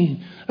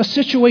facing a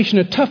situation,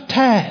 a tough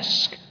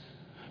task.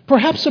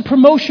 Perhaps a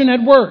promotion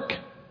at work.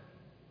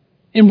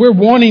 And we're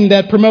wanting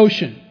that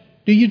promotion.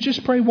 Do you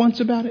just pray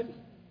once about it?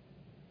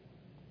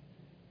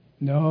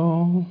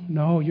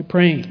 No, you're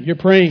praying.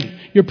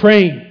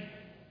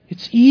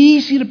 It's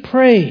easy to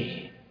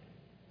pray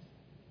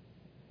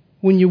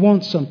when you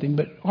want something,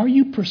 but are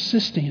you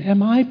persisting?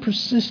 Am I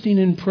persisting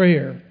in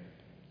prayer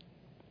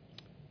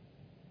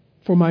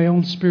for my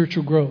own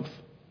spiritual growth?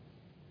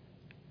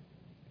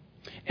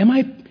 Am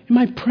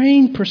I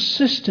praying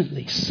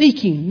persistently,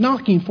 seeking,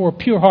 knocking for a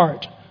pure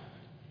heart?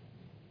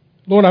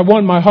 Lord, I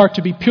want my heart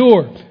to be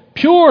pure.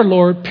 Pure,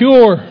 Lord,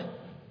 pure,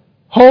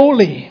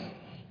 holy.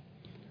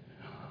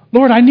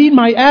 Lord, I need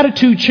my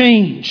attitude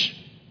changed.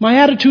 My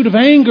attitude of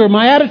anger,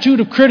 my attitude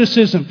of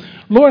criticism.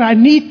 Lord, I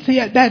need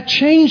that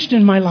changed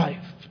in my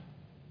life.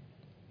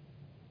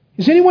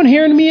 Is anyone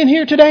hearing me in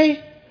here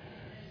today?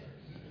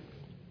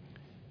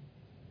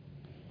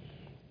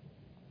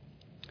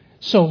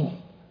 So,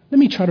 let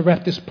me try to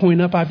wrap this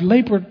point up. I've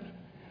labored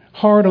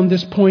hard on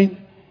this point,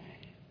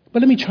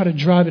 but let me try to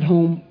drive it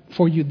home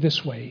for you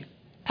this way.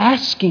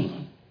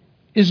 Asking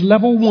is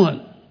level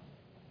 1.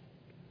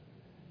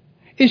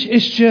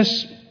 It's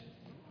just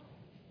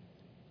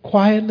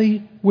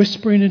quietly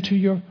whispering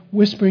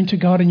to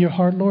God in your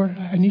heart, Lord,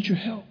 I need your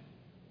help.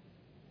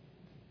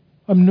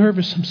 I'm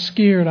nervous, I'm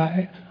scared,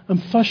 I'm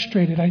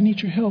frustrated, I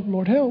need your help,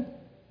 Lord, help.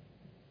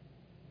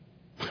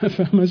 I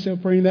found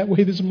myself praying that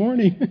way this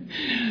morning.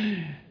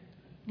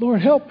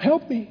 Lord,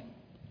 help me.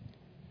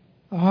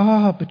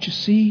 But you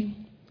see,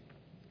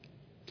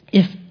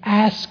 if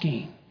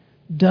asking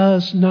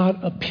does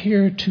not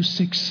appear to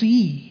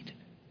succeed,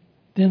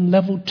 then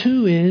level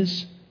 2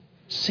 is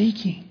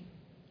seeking.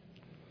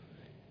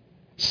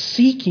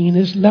 Seeking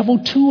is level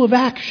 2 of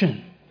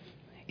action.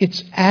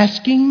 It's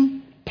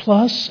asking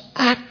plus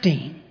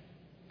acting.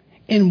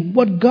 And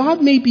what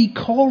God may be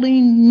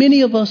calling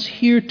many of us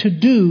here to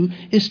do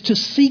is to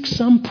seek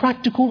some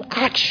practical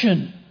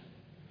action.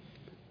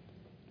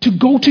 To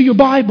go to your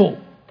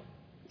Bible.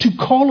 To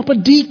call up a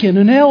deacon,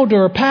 an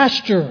elder, a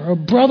pastor, a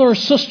brother or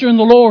sister in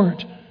the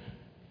Lord.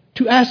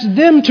 To ask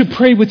them to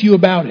pray with you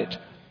about it.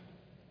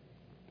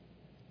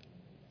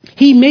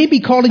 He may be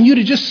calling you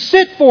to just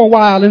sit for a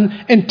while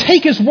and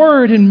take His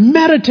Word and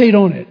meditate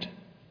on it.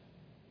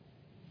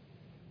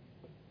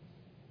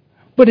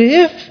 But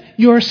if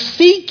your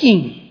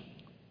seeking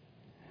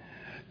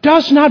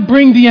does not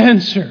bring the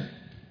answer,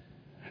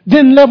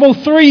 then level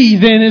 3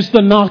 then is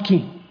the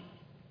knocking.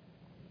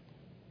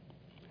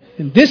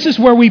 And this is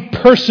where we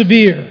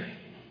persevere.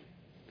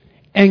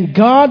 And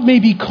God may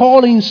be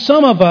calling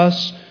some of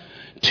us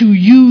to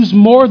use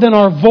more than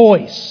our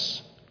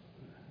voice,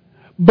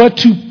 but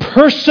to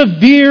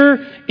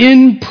persevere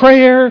in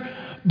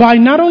prayer by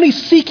not only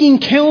seeking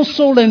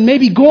counsel and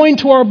maybe going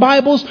to our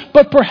Bibles,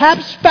 but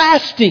perhaps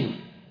fasting.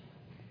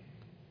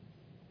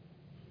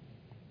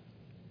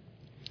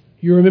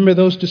 You remember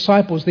those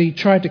disciples, they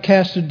tried to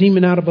cast a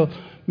demon out of a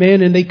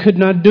man and they could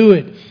not do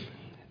it.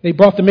 They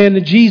brought the man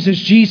to Jesus.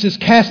 Jesus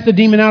cast the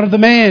demon out of the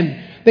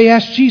man. They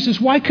asked Jesus,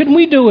 why couldn't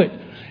we do it?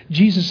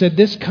 Jesus said,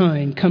 this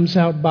kind comes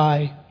out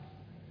by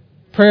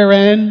prayer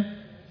and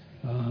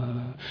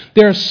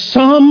there are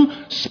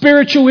some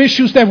spiritual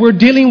issues that we're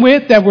dealing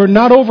with that we're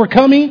not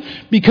overcoming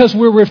because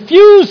we're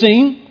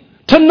refusing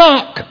to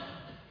knock.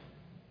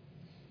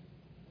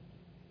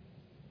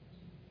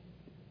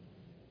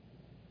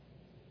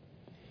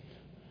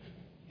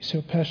 You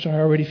say, Pastor, I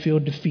already feel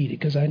defeated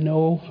because I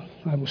know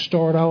I will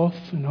start off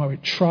and I will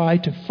try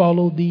to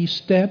follow these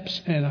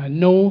steps and I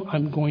know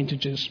I'm going to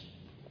just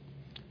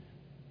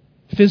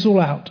fizzle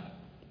out.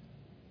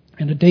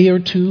 In a day or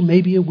two,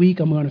 maybe a week,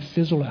 I'm going to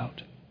fizzle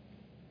out.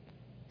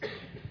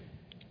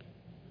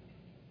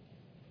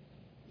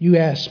 You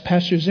ask,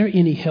 Pastor, is there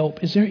any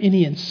help? Is there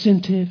any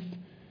incentive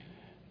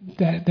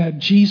that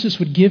Jesus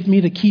would give me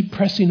to keep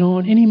pressing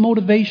on? Any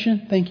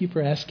motivation? Thank you for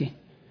asking.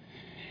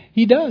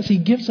 He does. He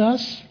gives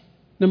us,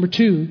 number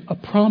 2, a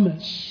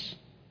promise.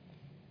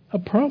 A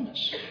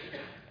promise.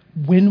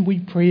 When we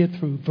pray it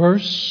through.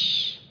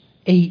 Verse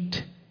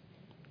 8.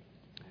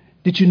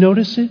 Did you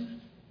notice it?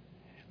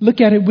 Look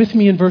at it with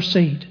me in verse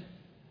 8.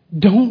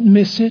 Don't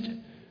miss it.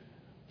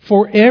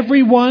 For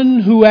everyone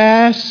who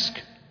asks.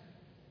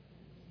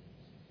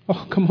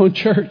 Oh, come on,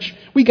 church.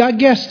 We got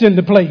guests in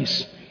the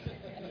place.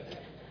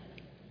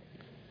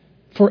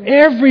 For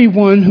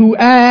everyone who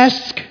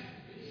asks,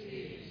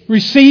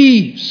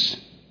 receives.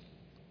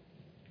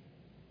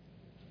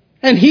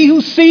 And he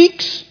who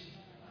seeks,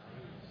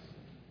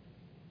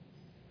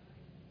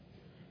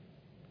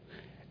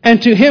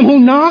 and to him who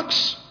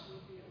knocks,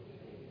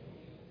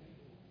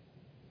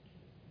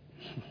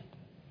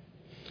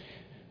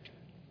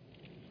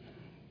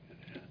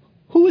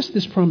 who is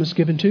this promise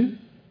given to?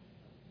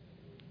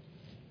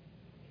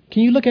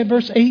 Can you look at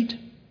verse 8?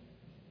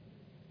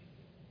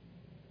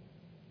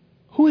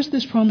 Who is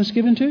this promise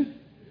given to?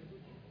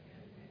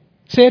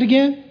 Say it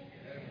again.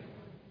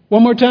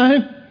 One more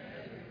time.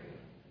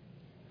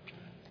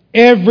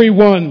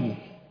 Everyone.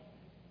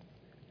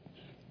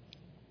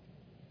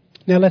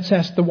 Now let's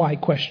ask the why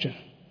question.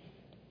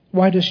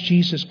 Why does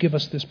Jesus give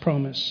us this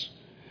promise?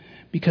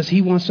 Because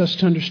he wants us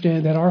to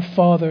understand that our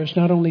Father is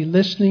not only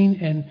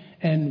listening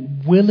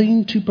and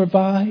willing to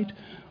provide,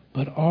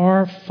 but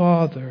our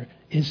Father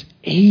is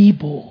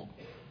able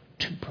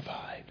to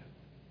provide.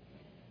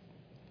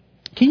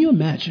 Can you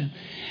imagine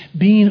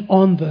being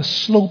on the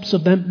slopes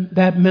of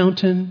that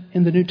mountain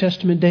in the New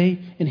Testament day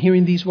and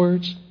hearing these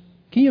words?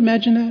 Can you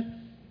imagine that?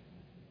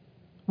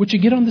 Would you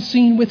get on the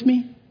scene with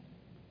me?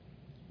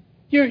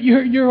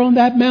 You're on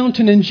that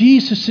mountain and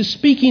Jesus is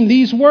speaking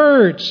these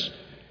words.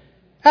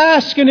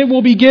 Ask and it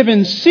will be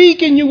given.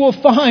 Seek and you will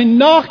find.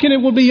 Knock and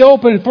it will be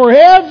opened. For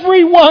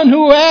everyone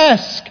who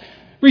asks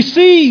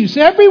receives.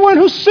 Everyone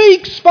who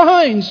seeks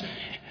finds.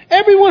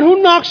 Everyone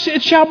who knocks,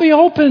 it shall be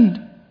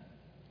opened.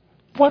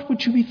 What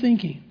would you be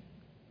thinking?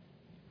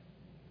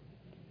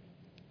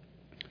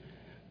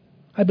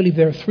 I believe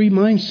there are 3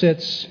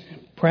 mindsets,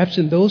 perhaps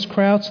in those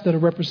crowds that are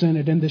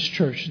represented in this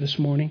church this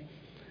morning.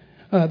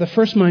 The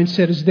first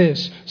mindset is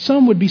this.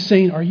 Some would be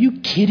saying, are you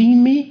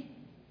kidding me?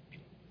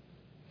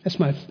 That's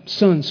my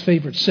son's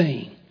favorite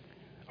saying.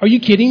 Are you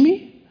kidding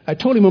me? I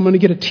told him I'm going to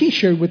get a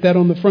T-shirt with that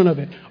on the front of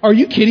it. Are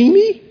you kidding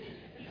me?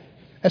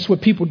 That's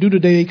what people do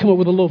today. They come up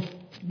with a little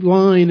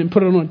line and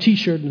put it on a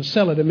T-shirt and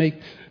sell it and make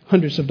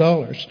hundreds of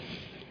dollars.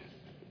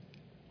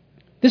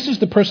 This is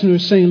the person who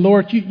is saying,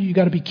 Lord, you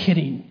got to be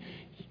kidding.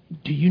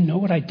 Do you know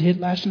what I did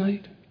last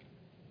night?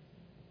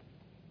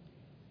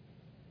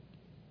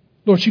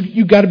 Lord,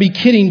 you got to be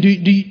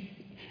kidding.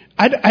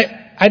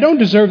 I don't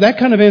deserve that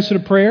kind of answer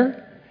to prayer.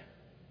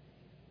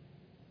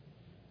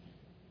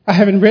 I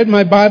haven't read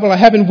my Bible. I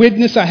haven't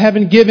witnessed. I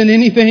haven't given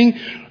anything.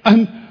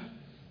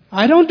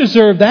 I don't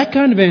deserve that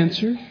kind of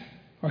answer.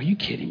 Are you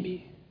kidding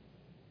me?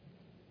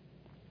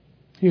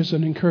 Here's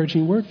an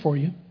encouraging word for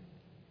you.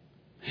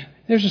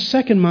 There's a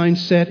second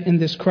mindset in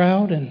this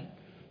crowd, and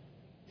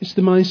it's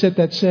the mindset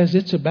that says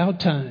it's about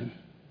time.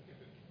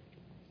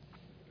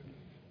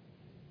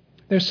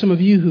 There's some of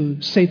you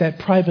who say that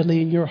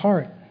privately in your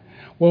heart.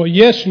 Well,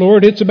 yes,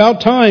 Lord, it's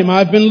about time.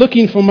 I've been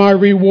looking for my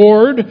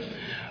reward.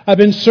 I've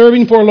been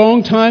serving for a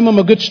long time. I'm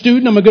a good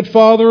student. I'm a good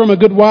father. I'm a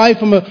good wife.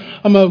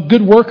 I'm a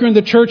good worker in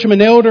the church. I'm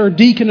an elder, a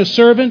deacon, a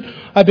servant.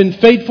 I've been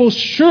faithful.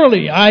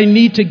 Surely I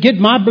need to get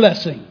my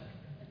blessing.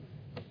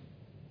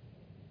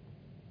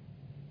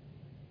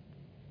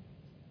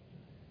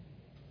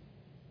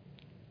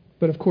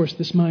 But of course,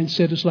 this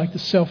mindset is like the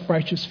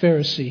self-righteous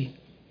Pharisee.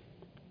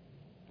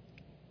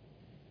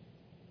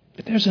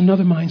 But there's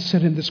another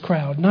mindset in this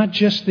crowd. Not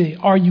just the,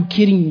 are you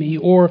kidding me?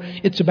 Or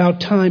it's about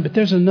time. But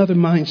there's another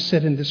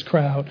mindset in this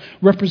crowd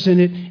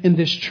represented in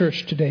this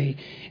church today.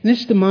 And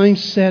it's the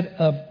mindset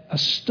of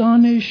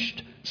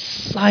astonished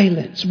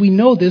silence. We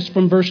know this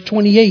from verse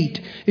 28.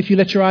 If you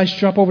let your eyes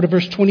drop over to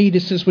verse 28,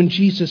 it says, when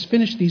Jesus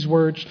finished these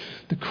words,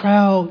 the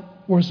crowd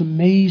was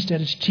amazed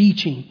at his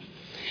teaching.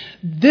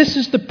 This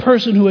is the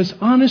person who is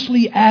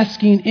honestly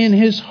asking in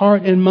his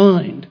heart and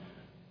mind,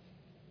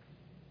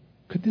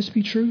 could this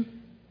be true?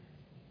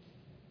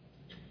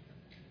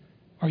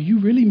 are you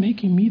really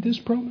making me this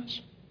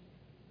promise?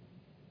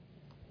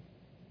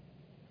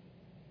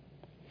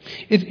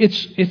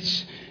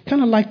 It's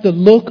kind of like the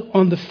look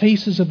on the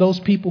faces of those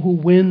people who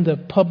win the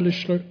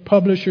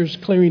Publishers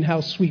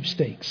Clearinghouse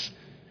sweepstakes.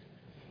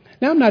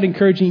 Now, I'm not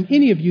encouraging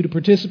any of you to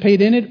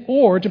participate in it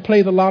or to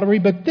play the lottery,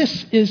 but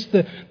this is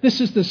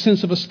the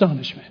sense of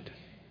astonishment.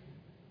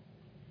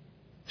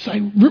 It's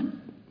like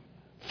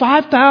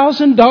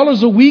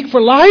 $5,000 a week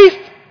for life?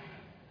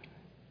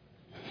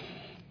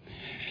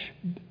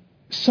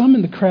 Some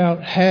in the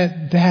crowd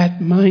had that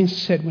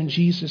mindset when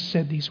Jesus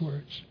said these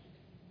words.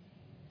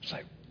 It's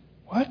like,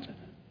 what?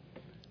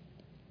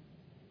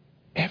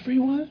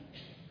 Everyone?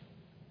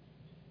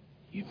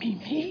 You mean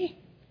me?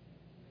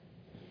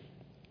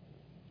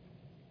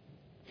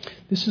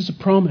 This is a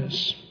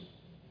promise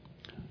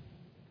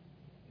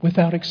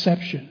without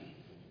exception.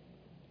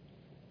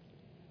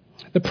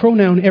 The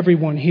pronoun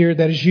everyone here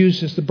that is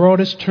used is the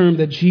broadest term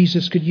that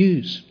Jesus could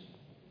use.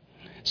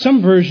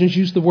 Some versions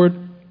use the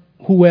word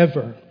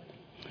whoever.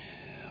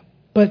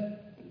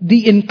 But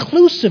the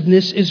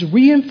inclusiveness is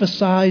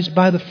reemphasized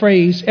by the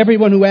phrase,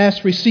 everyone who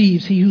asks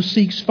receives, he who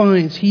seeks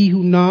finds, he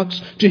who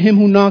knocks, to him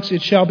who knocks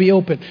it shall be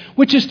opened.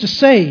 Which is to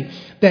say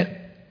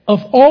that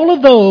of all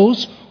of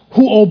those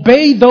who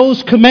obey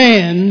those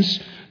commands,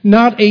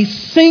 not a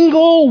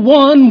single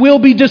one will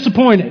be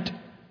disappointed.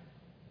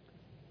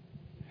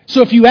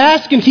 So if you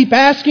ask and keep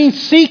asking,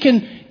 seek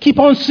and keep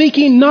on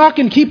seeking, knock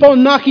and keep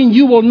on knocking,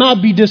 you will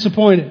not be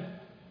disappointed.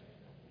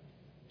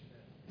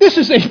 This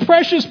is a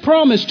precious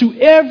promise to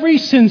every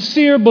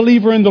sincere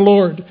believer in the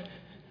Lord.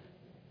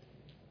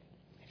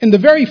 And the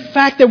very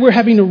fact that we're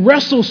having to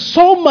wrestle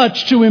so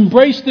much to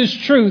embrace this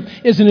truth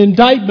is an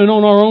indictment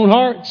on our own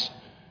hearts.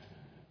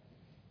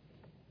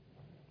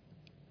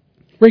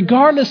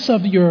 Regardless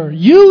of your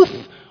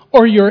youth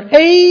or your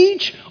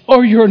age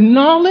or your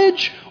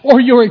knowledge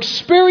or your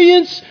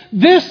experience,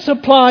 this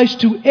applies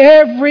to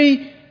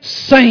every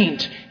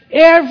saint,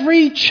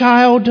 every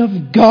child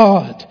of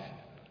God.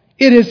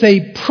 It is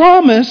a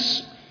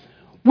promise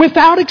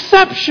without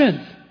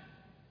exception.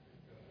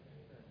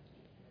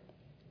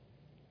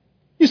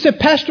 You said,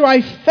 Pastor,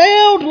 I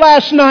failed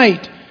last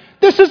night.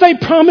 This is a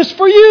promise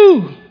for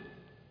you.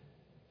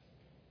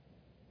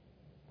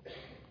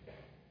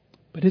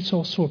 But it's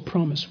also a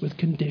promise with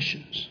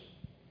conditions.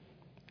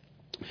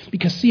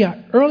 Because, see,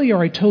 earlier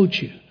I told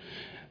you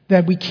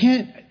that we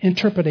can't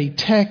interpret a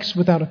text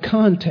without a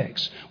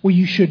context. Well,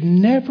 you should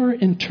never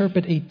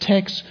interpret a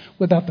text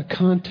without the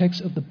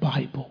context of the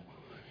Bible.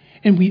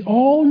 And we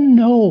all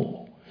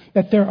know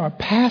that there are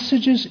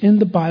passages in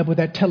the Bible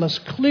that tell us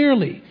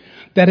clearly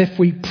that if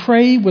we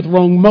pray with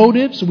wrong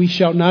motives, we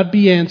shall not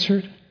be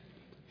answered.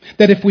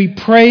 That if we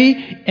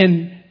pray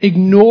and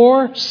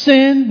ignore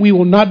sin, we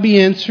will not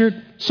be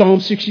answered.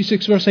 Psalm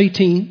 66, verse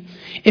 18.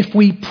 If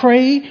we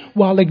pray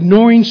while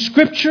ignoring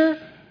Scripture,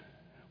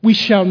 we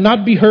shall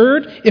not be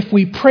heard. If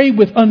we pray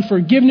with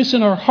unforgiveness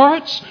in our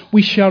hearts,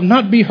 we shall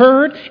not be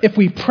heard. If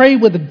we pray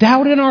with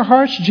doubt in our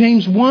hearts,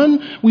 James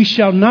 1, we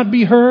shall not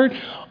be heard.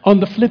 On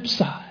the flip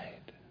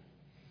side,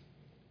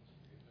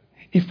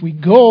 if we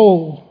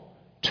go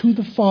to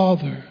the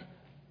Father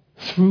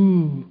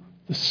through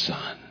the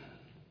Son,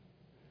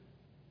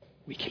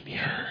 we can be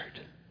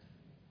heard.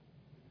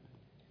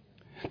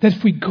 That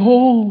if we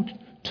go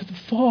to the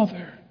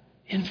Father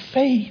in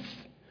faith,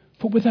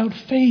 for without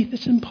faith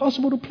it's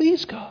impossible to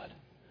please God.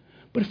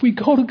 But if we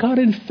go to God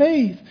in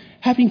faith,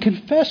 having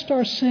confessed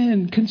our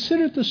sin,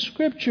 considered the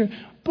Scripture,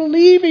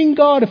 believing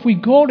God, if we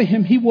go to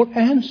Him, He will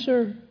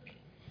answer.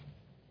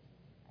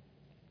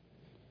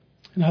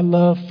 And I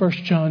love 1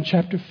 John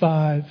chapter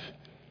 5,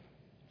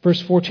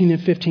 verse 14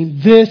 and 15.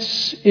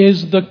 This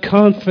is the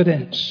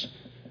confidence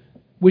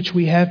which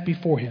we have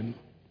before Him,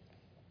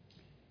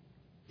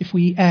 if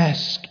we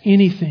ask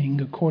anything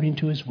according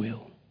to His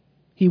will.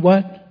 He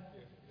what?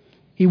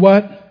 He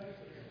what?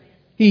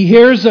 He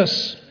hears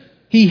us.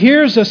 He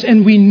hears us,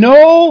 and we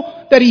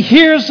know that He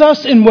hears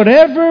us in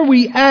whatever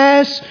we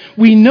ask.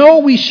 We know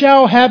we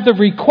shall have the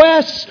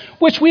requests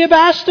which we have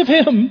asked of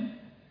Him.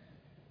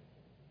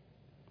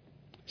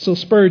 So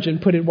Spurgeon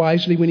put it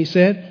wisely when he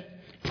said,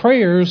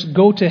 prayers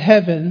go to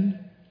heaven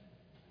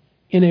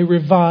in a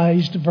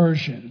revised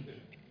version.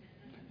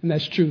 And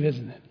that's true,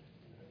 isn't it?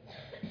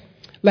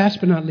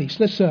 Last but not least,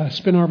 let's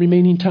spend our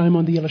remaining time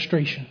on the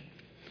illustration.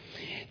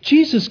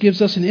 Jesus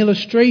gives us an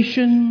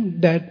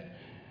illustration that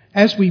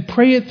as we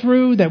pray it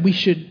through, that we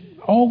should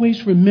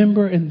always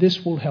remember, and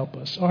this will help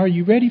us. Are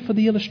you ready for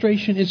the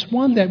illustration? It's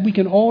one that we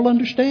can all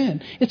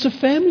understand. It's a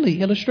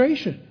family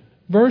illustration.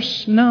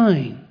 Verse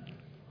 9.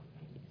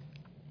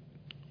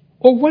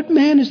 Or what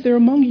man is there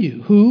among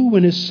you who,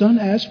 when his son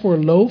asks for a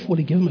loaf, will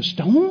he give him a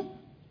stone?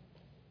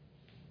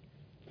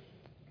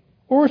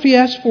 Or if he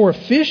asks for a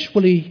fish,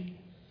 will he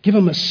give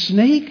him a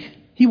snake?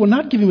 He will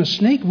not give him a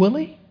snake, will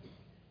he?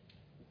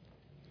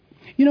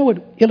 You know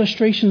what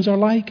illustrations are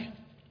like?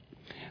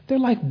 They're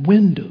like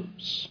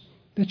windows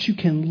that you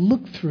can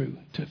look through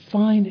to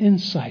find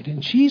insight.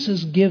 And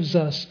Jesus gives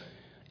us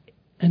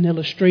an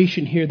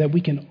illustration here that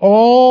we can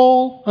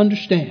all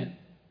understand,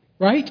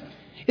 right?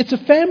 It's a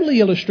family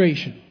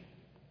illustration.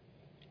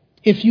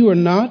 If you are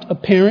not a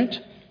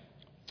parent,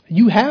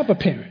 you have a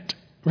parent,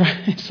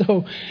 right?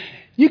 So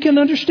you can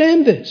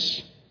understand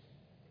this.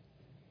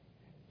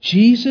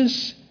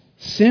 Jesus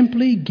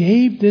simply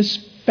gave this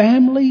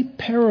family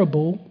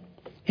parable,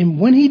 and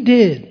when he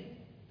did,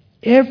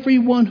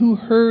 everyone who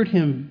heard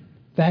him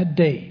that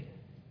day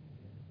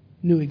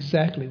knew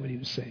exactly what he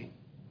was saying.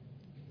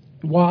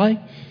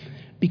 Why?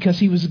 Because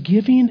he was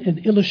giving an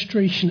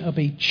illustration of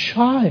a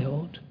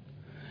child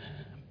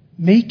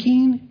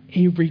making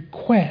a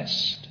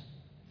request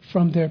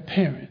from their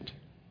parent.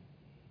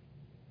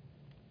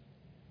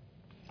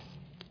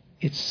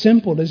 It's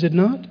simple, is it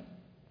not?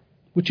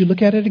 Would you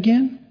look at it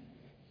again?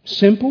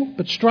 Simple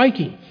but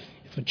striking.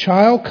 If a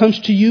child comes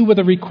to you with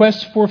a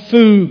request for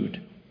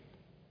food,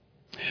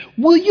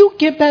 will you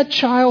give that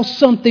child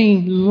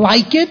something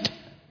like it,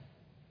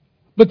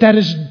 but that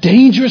is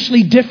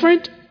dangerously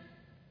different?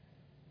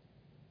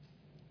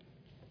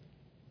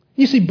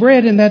 You see,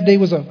 bread in that day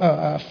was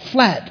a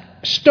flat,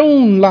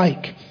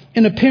 stone-like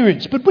in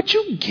appearance. But would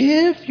you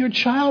give your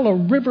child a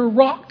river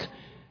rock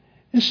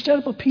instead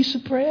of a piece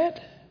of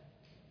bread?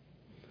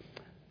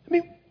 I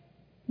mean,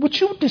 would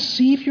you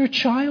deceive your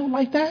child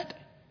like that?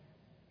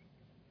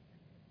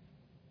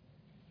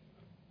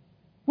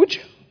 Would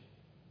you?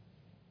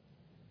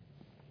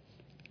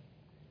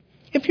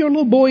 If your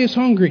little boy is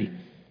hungry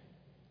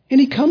and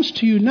he comes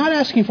to you not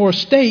asking for a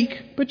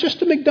steak, but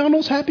just a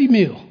McDonald's Happy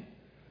Meal,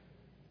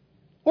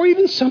 or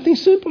even something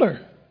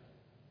simpler,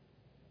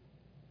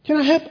 can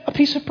I have a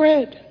piece of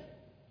bread?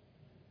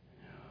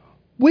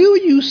 Will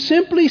you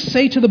simply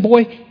say to the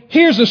boy,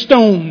 here's a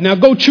stone, now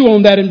go chew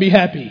on that and be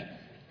happy?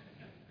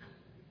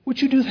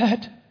 Would you do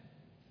that?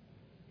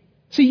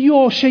 See, you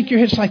all shake your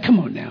heads like, come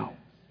on now.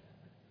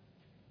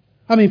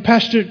 I mean,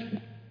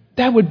 Pastor,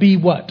 that would be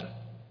what?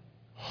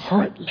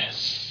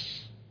 Heartless.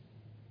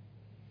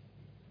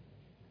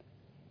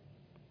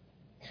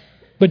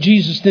 But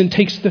Jesus then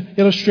takes the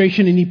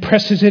illustration and he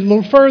presses it a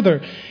little further.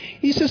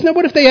 He says, now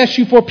what if they ask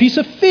you for a piece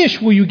of fish?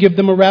 Will you give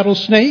them a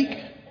rattlesnake?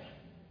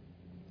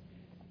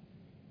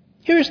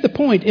 Here's the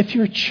point. If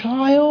your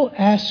child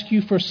asks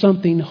you for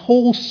something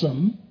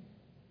wholesome,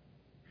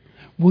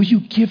 will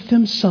you give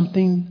them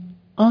something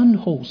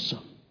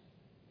unwholesome?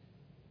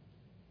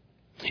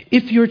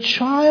 If your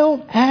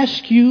child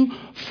asks you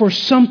for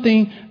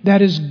something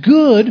that is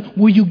good,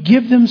 will you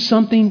give them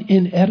something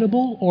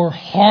inedible or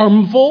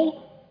harmful?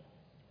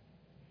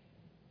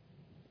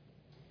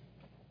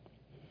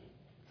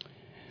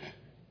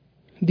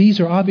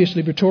 These are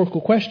obviously rhetorical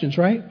questions,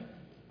 right?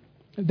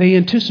 They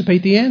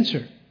anticipate the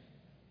answer.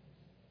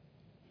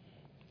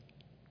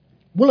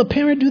 Will a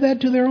parent do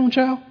that to their own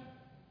child?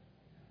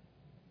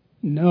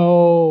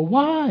 No.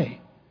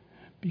 Why?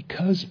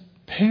 Because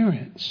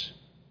parents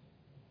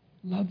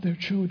love their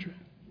children.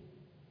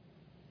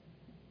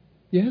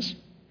 Yes?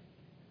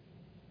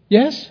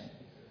 Yes?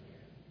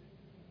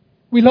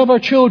 We love our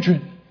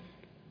children.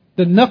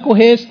 The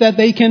knuckleheads that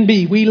they can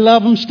be, we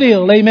love them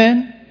still.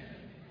 Amen?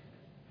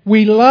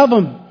 We love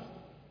them.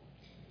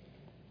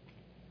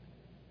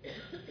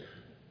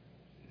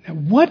 Now,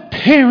 what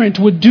parent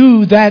would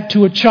do that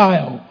to a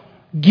child?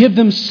 Give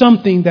them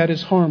something that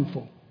is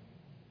harmful?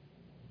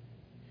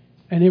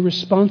 An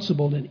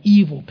irresponsible and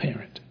evil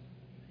parent.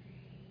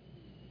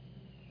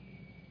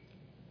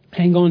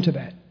 Hang on to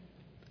that.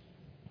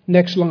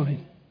 Next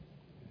line.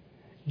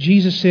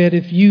 Jesus said,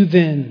 if you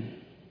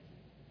then,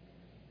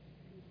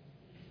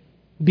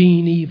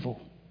 being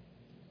evil,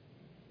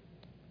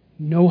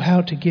 know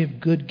how to give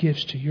good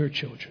gifts to your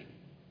children.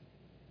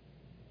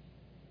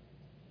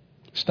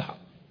 Stop.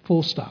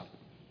 Full stop.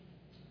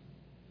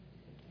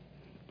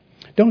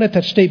 Don't let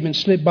that statement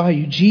slip by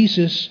you.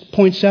 Jesus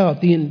points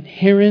out the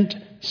inherent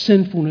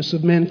sinfulness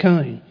of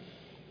mankind.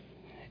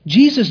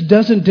 Jesus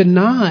doesn't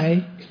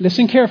deny,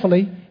 listen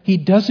carefully, he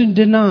doesn't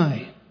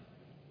deny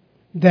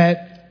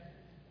that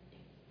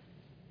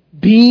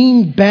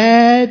being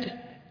bad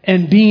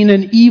and being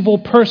an evil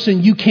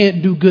person, you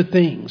can't do good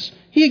things.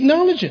 He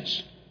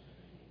acknowledges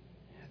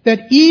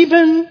that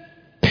even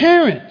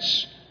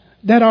parents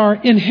that are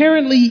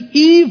inherently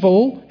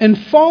evil and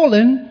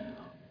fallen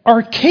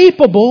are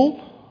capable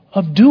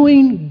of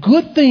doing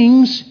good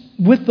things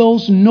with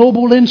those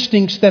noble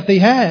instincts that they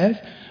have.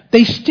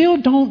 They still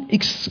don't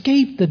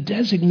escape the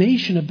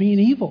designation of being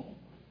evil.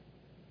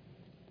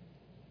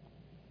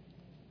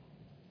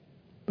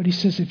 But he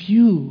says, if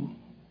you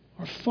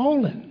are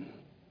fallen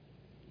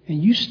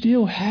and you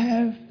still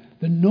have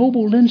the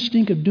noble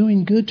instinct of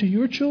doing good to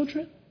your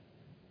children,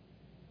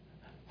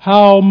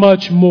 how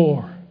much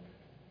more?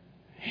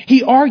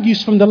 He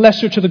argues from the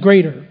lesser to the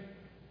greater.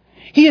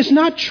 He is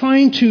not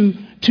trying to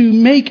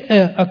make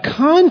a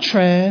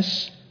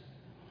contrast,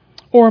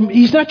 or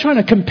he's not trying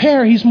to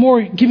compare. He's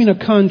more giving a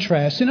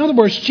contrast. In other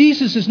words,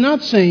 Jesus is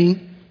not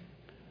saying,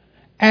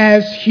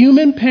 as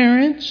human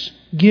parents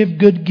give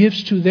good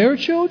gifts to their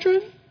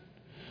children,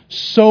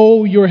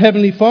 so your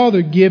heavenly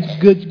Father gives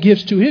good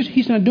gifts to his.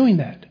 He's not doing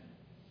that.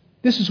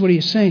 This is what he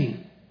is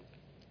saying.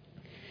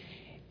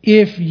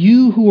 If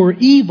you who are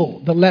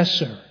evil, the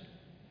lesser,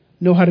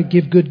 know how to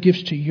give good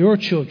gifts to your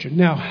children.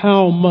 Now,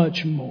 how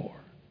much more?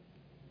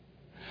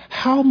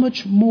 How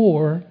much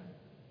more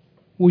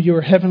will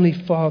your Heavenly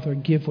Father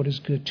give what is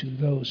good to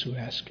those who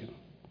ask Him?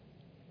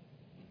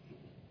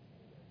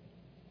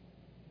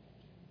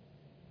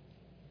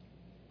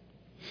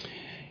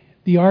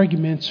 The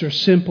arguments are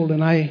simple,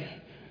 and I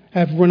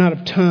have run out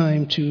of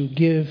time to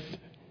give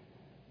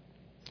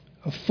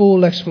a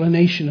full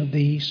explanation of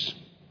these.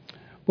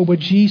 But what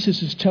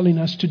Jesus is telling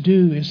us to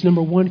do is,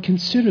 number one,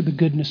 consider the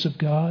goodness of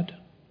God.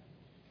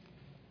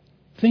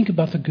 Think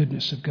about the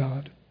goodness of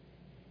God.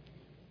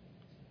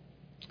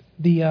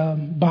 The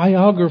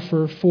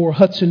biographer for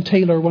Hudson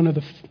Taylor, one of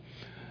the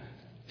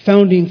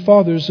founding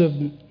fathers of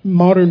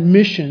modern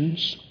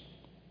missions,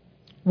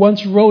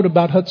 once wrote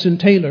about Hudson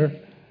Taylor,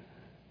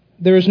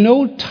 "There is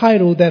no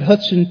title that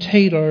Hudson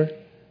Taylor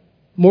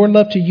more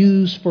loved to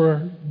use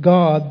for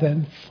God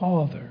than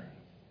Father.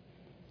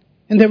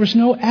 And there was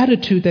no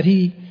attitude that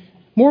he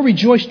more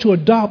rejoiced to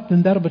adopt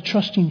than that of a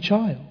trusting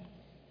child.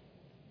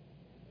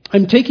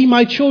 I'm taking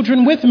my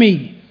children with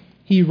me,"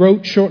 he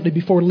wrote shortly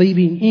before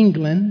leaving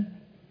England,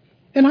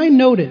 "and I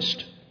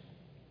noticed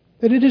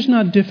that it is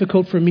not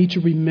difficult for me to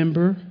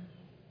remember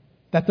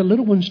that the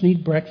little ones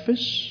need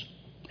breakfast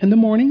in the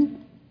morning,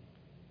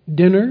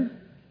 dinner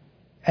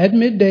at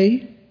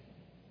midday,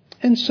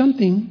 and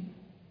something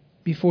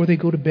before they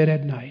go to bed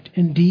at night.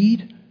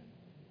 Indeed,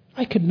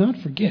 I could not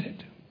forget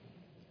it.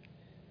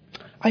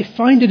 I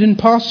find it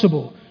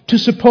impossible to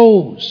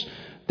suppose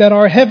that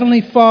our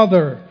Heavenly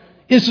Father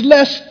is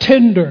less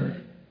tender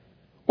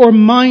or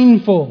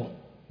mindful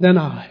than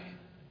I.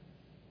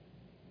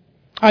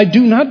 I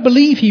do not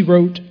believe," he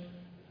wrote,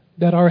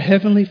 "that our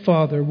Heavenly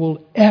Father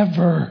will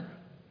ever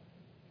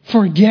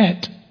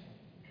forget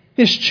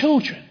His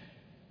children."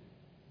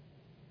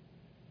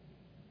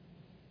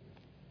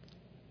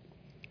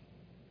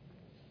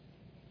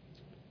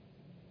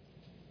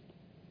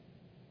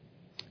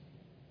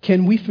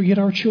 Can we forget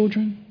our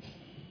children?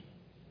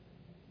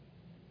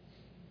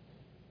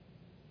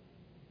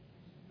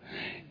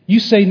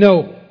 You say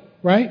no,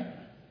 right?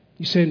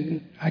 You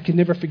say, "I can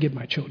never forget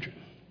my children."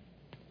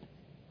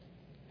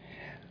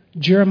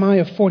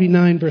 Jeremiah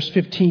 49 verse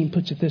 15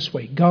 puts it this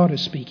way. God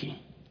is speaking.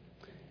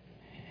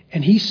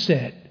 And He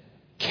said,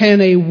 "Can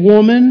a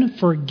woman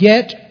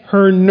forget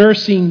her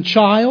nursing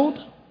child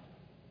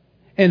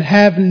and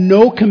have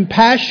no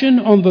compassion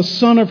on the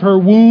son of her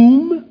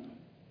womb?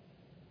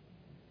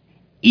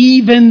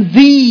 Even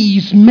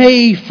these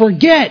may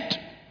forget,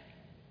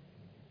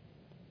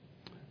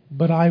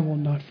 but I will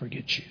not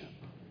forget you.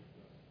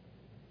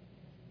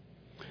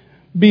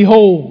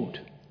 Behold,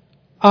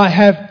 I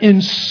have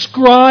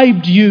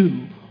inscribed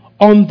you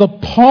on the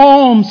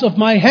palms of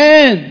my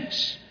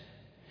hands.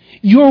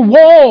 Your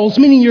walls,"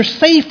 meaning your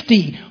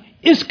safety,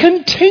 "is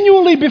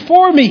continually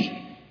before me."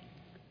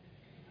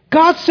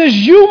 God says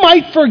you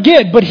might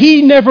forget, but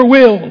He never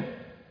will.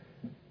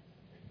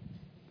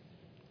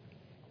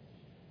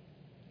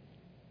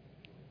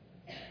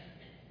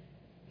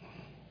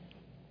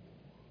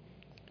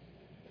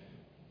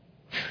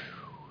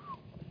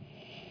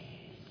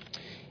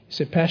 He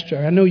said, "Pastor,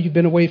 I know you've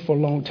been away for a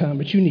long time,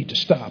 but you need to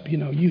stop. You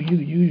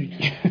need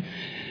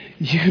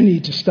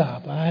to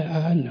stop.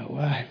 I know.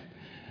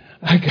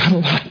 I got a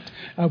lot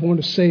I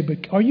want to say,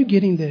 but are you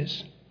getting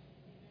this?"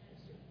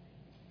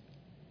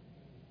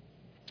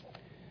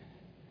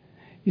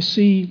 You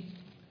see,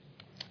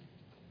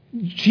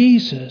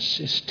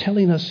 Jesus is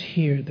telling us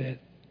here that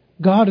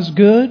God is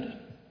good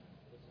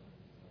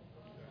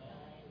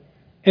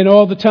and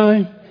all the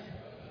time.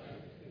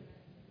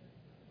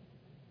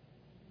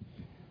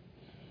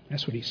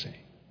 That's what He's saying.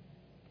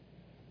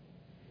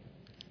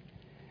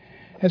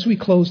 As we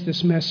close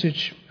this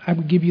message, I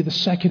will give you the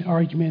second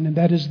argument, and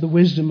that is the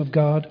wisdom of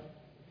God.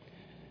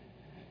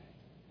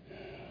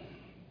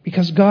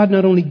 Because God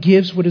not only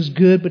gives what is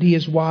good, but He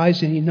is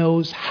wise and He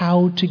knows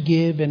how to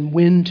give and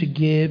when to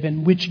give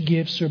and which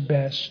gifts are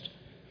best.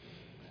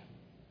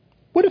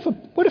 What if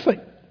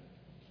a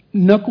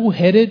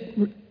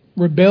knuckle-headed,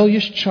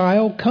 rebellious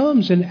child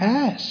comes and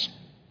asks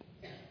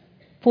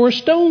for a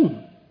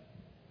stone?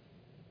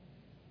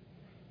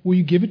 Will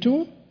you give it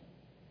to him?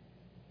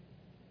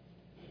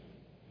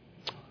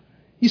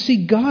 You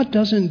see, God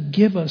doesn't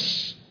give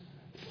us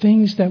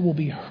things that will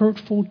be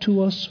hurtful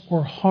to us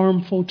or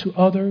harmful to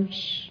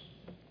others.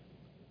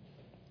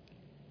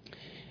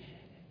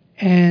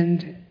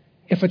 And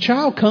if a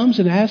child comes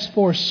and asks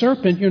for a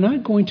serpent, you're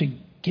not going to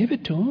give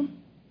it to him.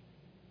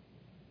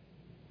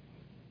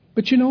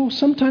 But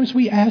sometimes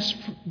we ask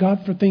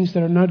God for things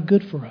that are not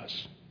good for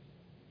us.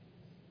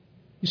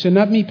 You say,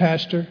 "Not me,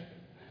 Pastor."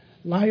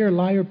 Liar,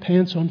 liar,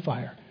 pants on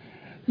fire.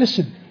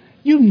 Listen,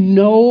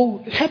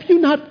 have you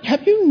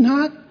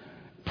not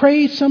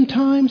prayed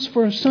sometimes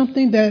for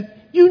something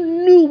that you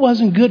knew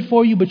wasn't good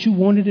for you, but you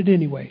wanted it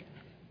anyway?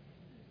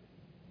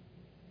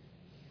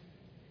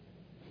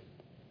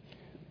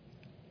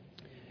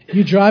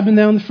 You're driving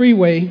down the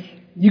freeway.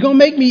 You're going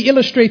to make me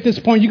illustrate this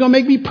point. You're going to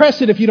make me press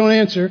it if you don't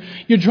answer.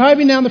 You're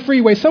driving down the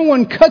freeway.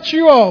 Someone cuts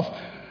you off.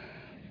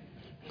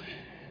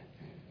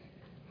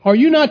 Are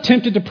you not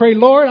tempted to pray,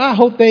 Lord, I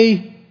hope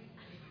they...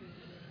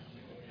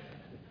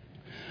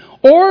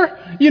 Or,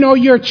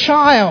 your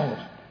child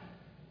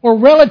or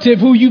relative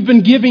who you've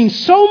been giving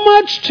so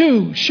much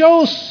to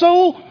shows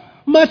so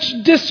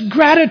much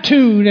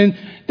disgratitude and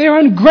they're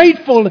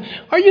ungrateful.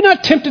 Are you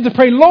not tempted to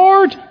pray,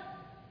 Lord?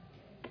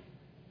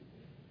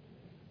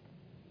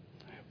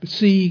 But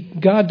see,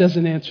 God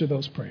doesn't answer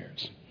those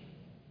prayers.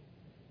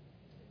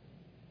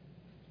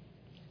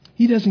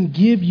 He doesn't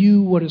give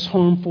you what is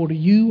harmful to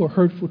you or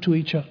hurtful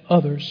to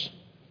others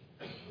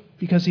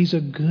because He's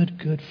a good,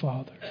 good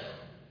Father.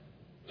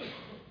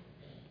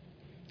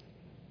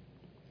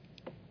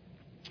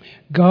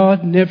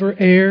 God never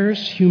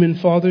errs. Human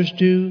fathers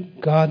do.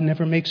 God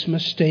never makes a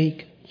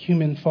mistake.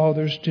 Human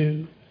fathers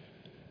do.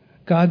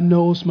 God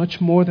knows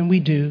much more than we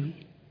do.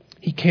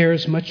 He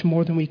cares much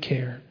more than we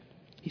care.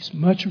 He's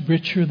much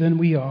richer than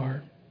we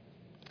are.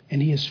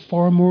 And He is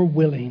far more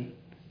willing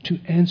to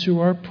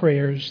answer our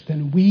prayers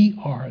than we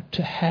are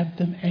to have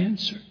them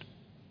answered.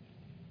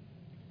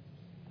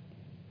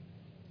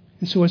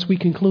 And so as we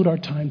conclude our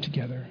time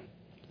together,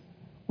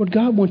 what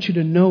God wants you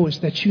to know is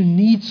that you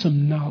need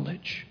some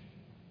knowledge.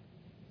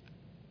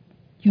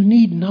 You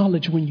need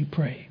knowledge when you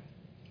pray.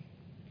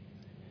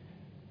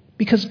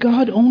 Because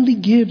God only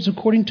gives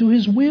according to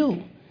His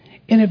will.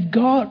 And if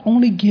God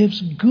only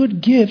gives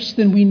good gifts,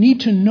 then we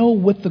need to know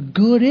what the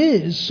good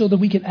is so that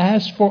we can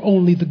ask for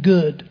only the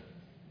good.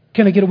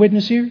 Can I get a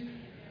witness here?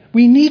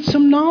 We need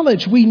some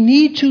knowledge. We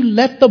need to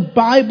let the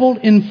Bible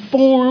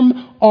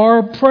inform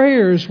our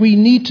prayers. We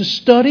need to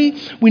study.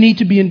 We need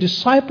to be in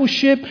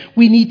discipleship.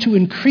 We need to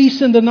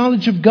increase in the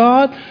knowledge of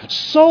God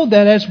so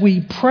that as we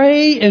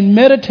pray and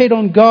meditate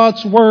on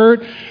God's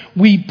Word,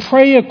 we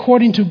pray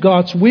according to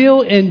God's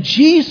will. And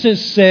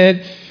Jesus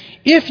said,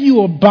 if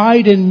you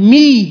abide in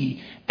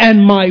me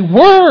and my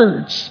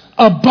words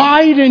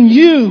abide in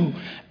you,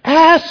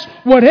 ask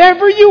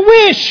whatever you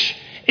wish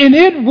and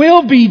it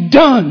will be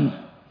done.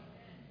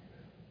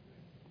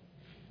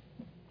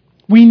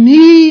 We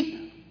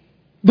need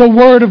the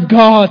Word of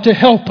God to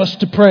help us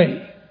to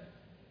pray.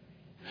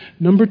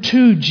 Number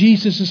 2,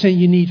 Jesus is saying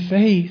you need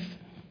faith.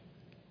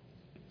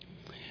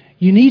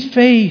 You need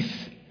faith.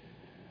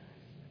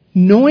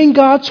 Knowing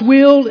God's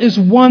will is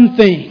one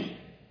thing,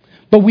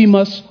 but we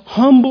must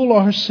humble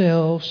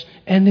ourselves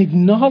and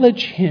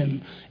acknowledge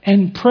Him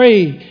and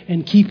pray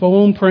and keep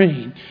on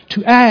praying,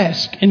 to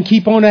ask and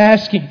keep on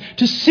asking,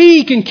 to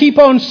seek and keep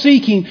on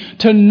seeking,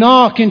 to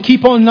knock and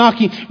keep on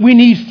knocking. We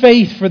need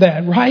faith for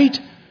that, right?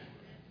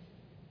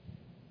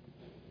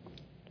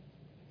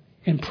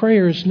 And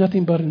prayer is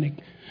nothing but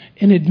an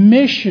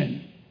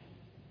admission,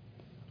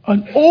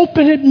 an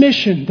open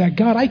admission that,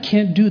 God, I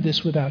can't do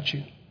this without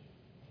you.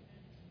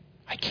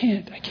 I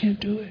can't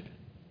do it.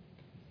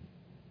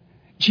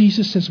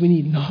 Jesus says we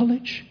need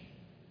knowledge,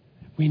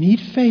 we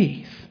need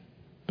faith,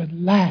 but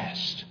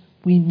last,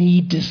 we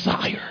need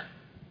desire.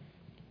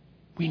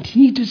 We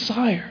need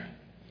desire.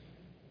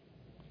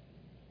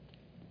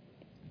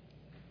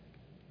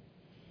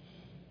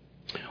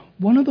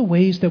 One of the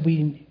ways that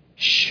we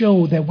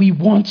show that we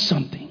want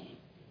something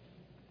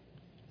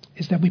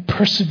is that we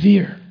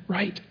persevere,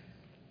 right?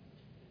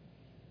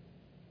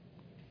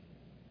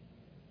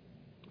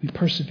 We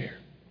persevere.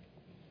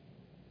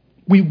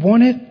 We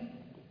want it,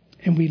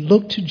 and we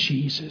look to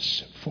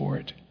Jesus for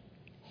it,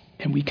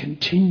 and we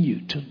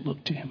continue to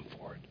look to Him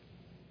for it.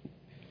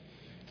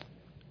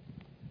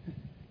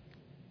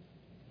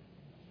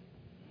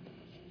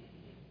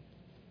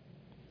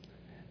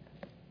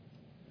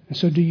 And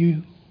so do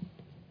you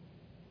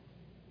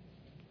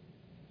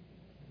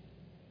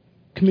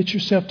commit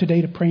yourself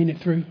today to praying it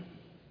through?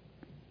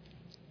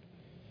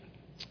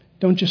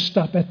 Don't just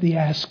stop at the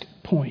ask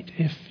point.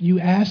 If you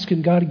ask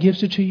and God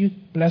gives it to you,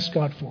 bless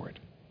God for it.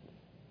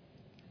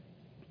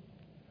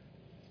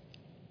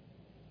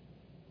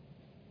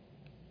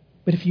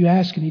 But if you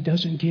ask and He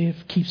doesn't give,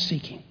 keep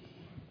seeking.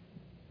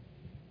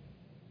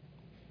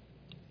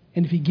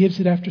 And if He gives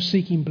it after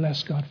seeking,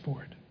 bless God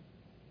for it.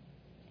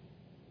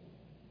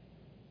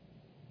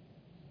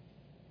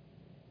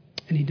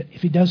 And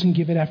if He doesn't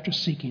give it after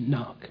seeking,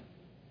 knock.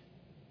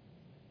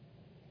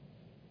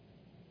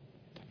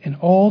 And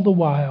all the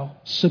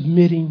while,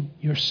 submitting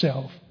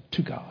yourself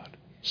to God.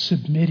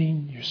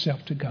 Submitting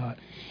yourself to God.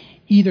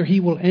 Either He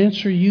will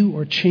answer you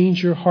or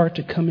change your heart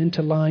to come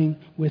into line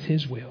with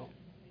His will.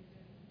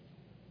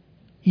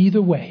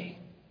 Either way,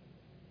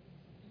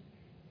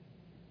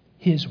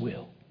 His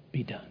will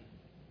be done.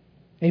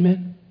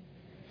 Amen.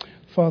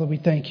 Father, we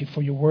thank You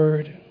for Your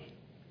word.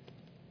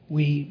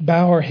 We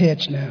bow our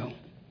heads now.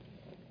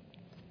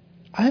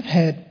 I've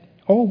had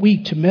all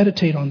week to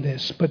meditate on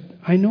this, but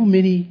I know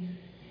many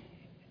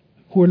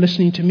who are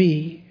listening to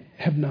me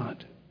have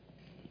not.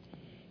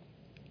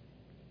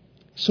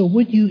 So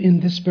would You in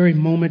this very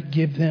moment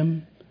give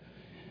them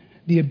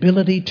the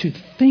ability to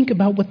think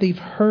about what they've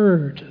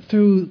heard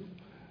through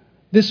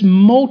this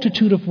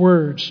multitude of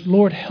words?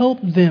 Lord, help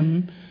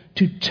them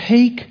to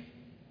take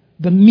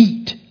the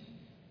meat,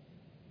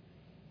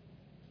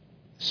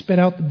 spit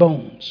out the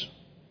bones,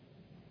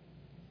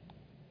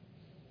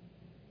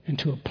 and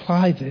to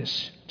apply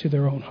this to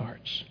their own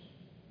hearts.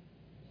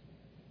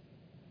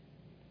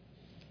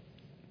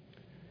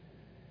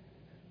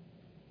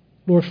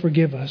 Lord,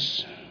 forgive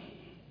us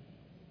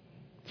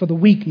for the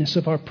weakness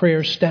of our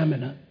prayer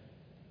stamina.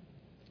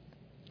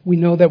 We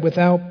know that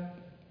without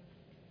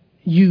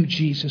you,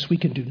 Jesus, we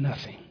can do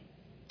nothing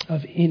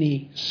of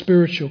any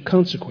spiritual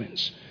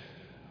consequence.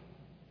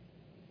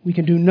 We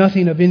can do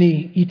nothing of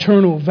any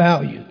eternal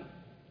value.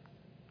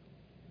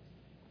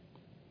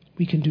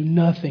 We can do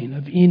nothing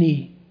of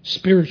any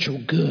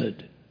spiritual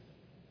good.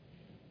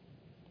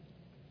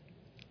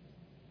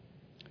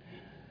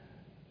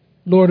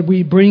 Lord,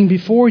 we bring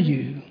before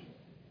you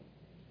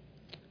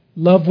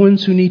loved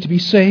ones who need to be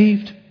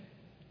saved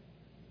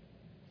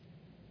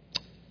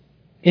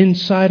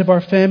inside of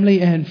our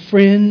family and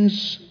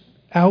friends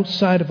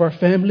outside of our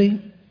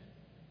family.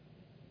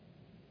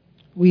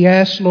 We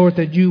ask, Lord,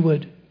 that you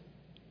would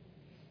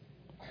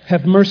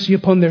have mercy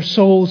upon their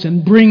souls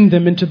and bring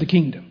them into the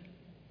kingdom.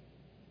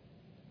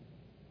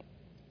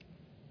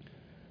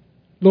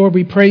 Lord,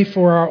 we pray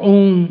for our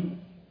own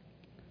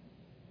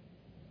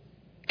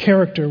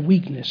character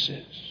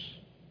weaknesses,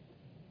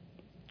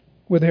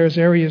 where there's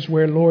areas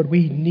where, Lord,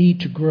 we need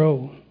to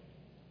grow.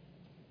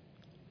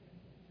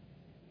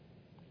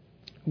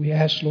 We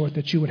ask, Lord,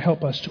 that you would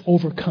help us to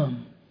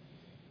overcome.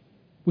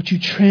 Would you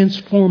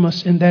transform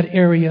us in that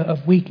area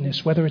of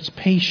weakness, whether it's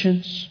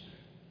patience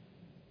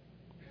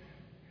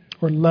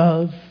or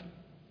love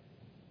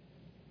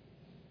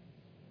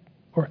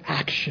or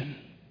action.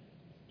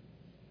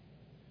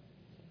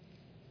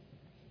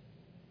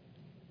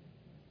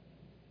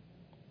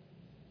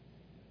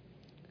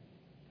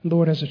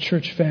 Lord, as a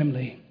church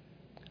family,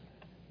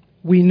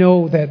 we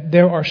know that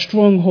there are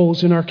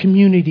strongholds in our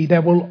community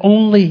that will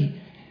only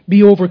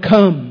be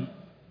overcome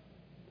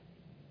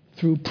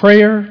through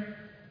prayer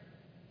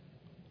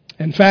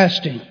and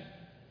fasting.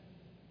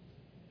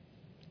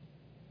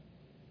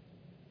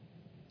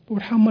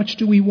 Lord, how much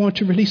do we want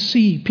to really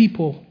see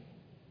people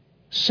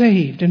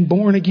saved and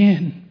born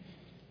again?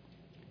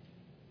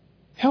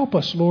 Help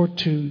us, Lord,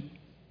 to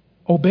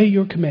obey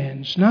your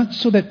commands, not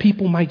so that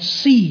people might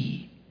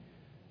see,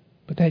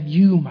 but that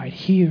you might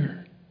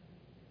hear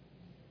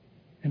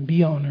and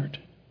be honored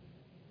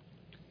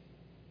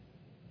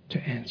to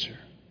answer.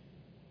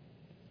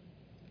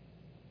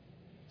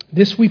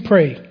 This we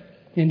pray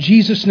in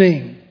Jesus'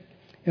 name,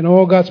 and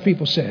all God's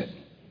people said,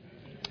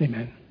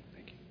 amen.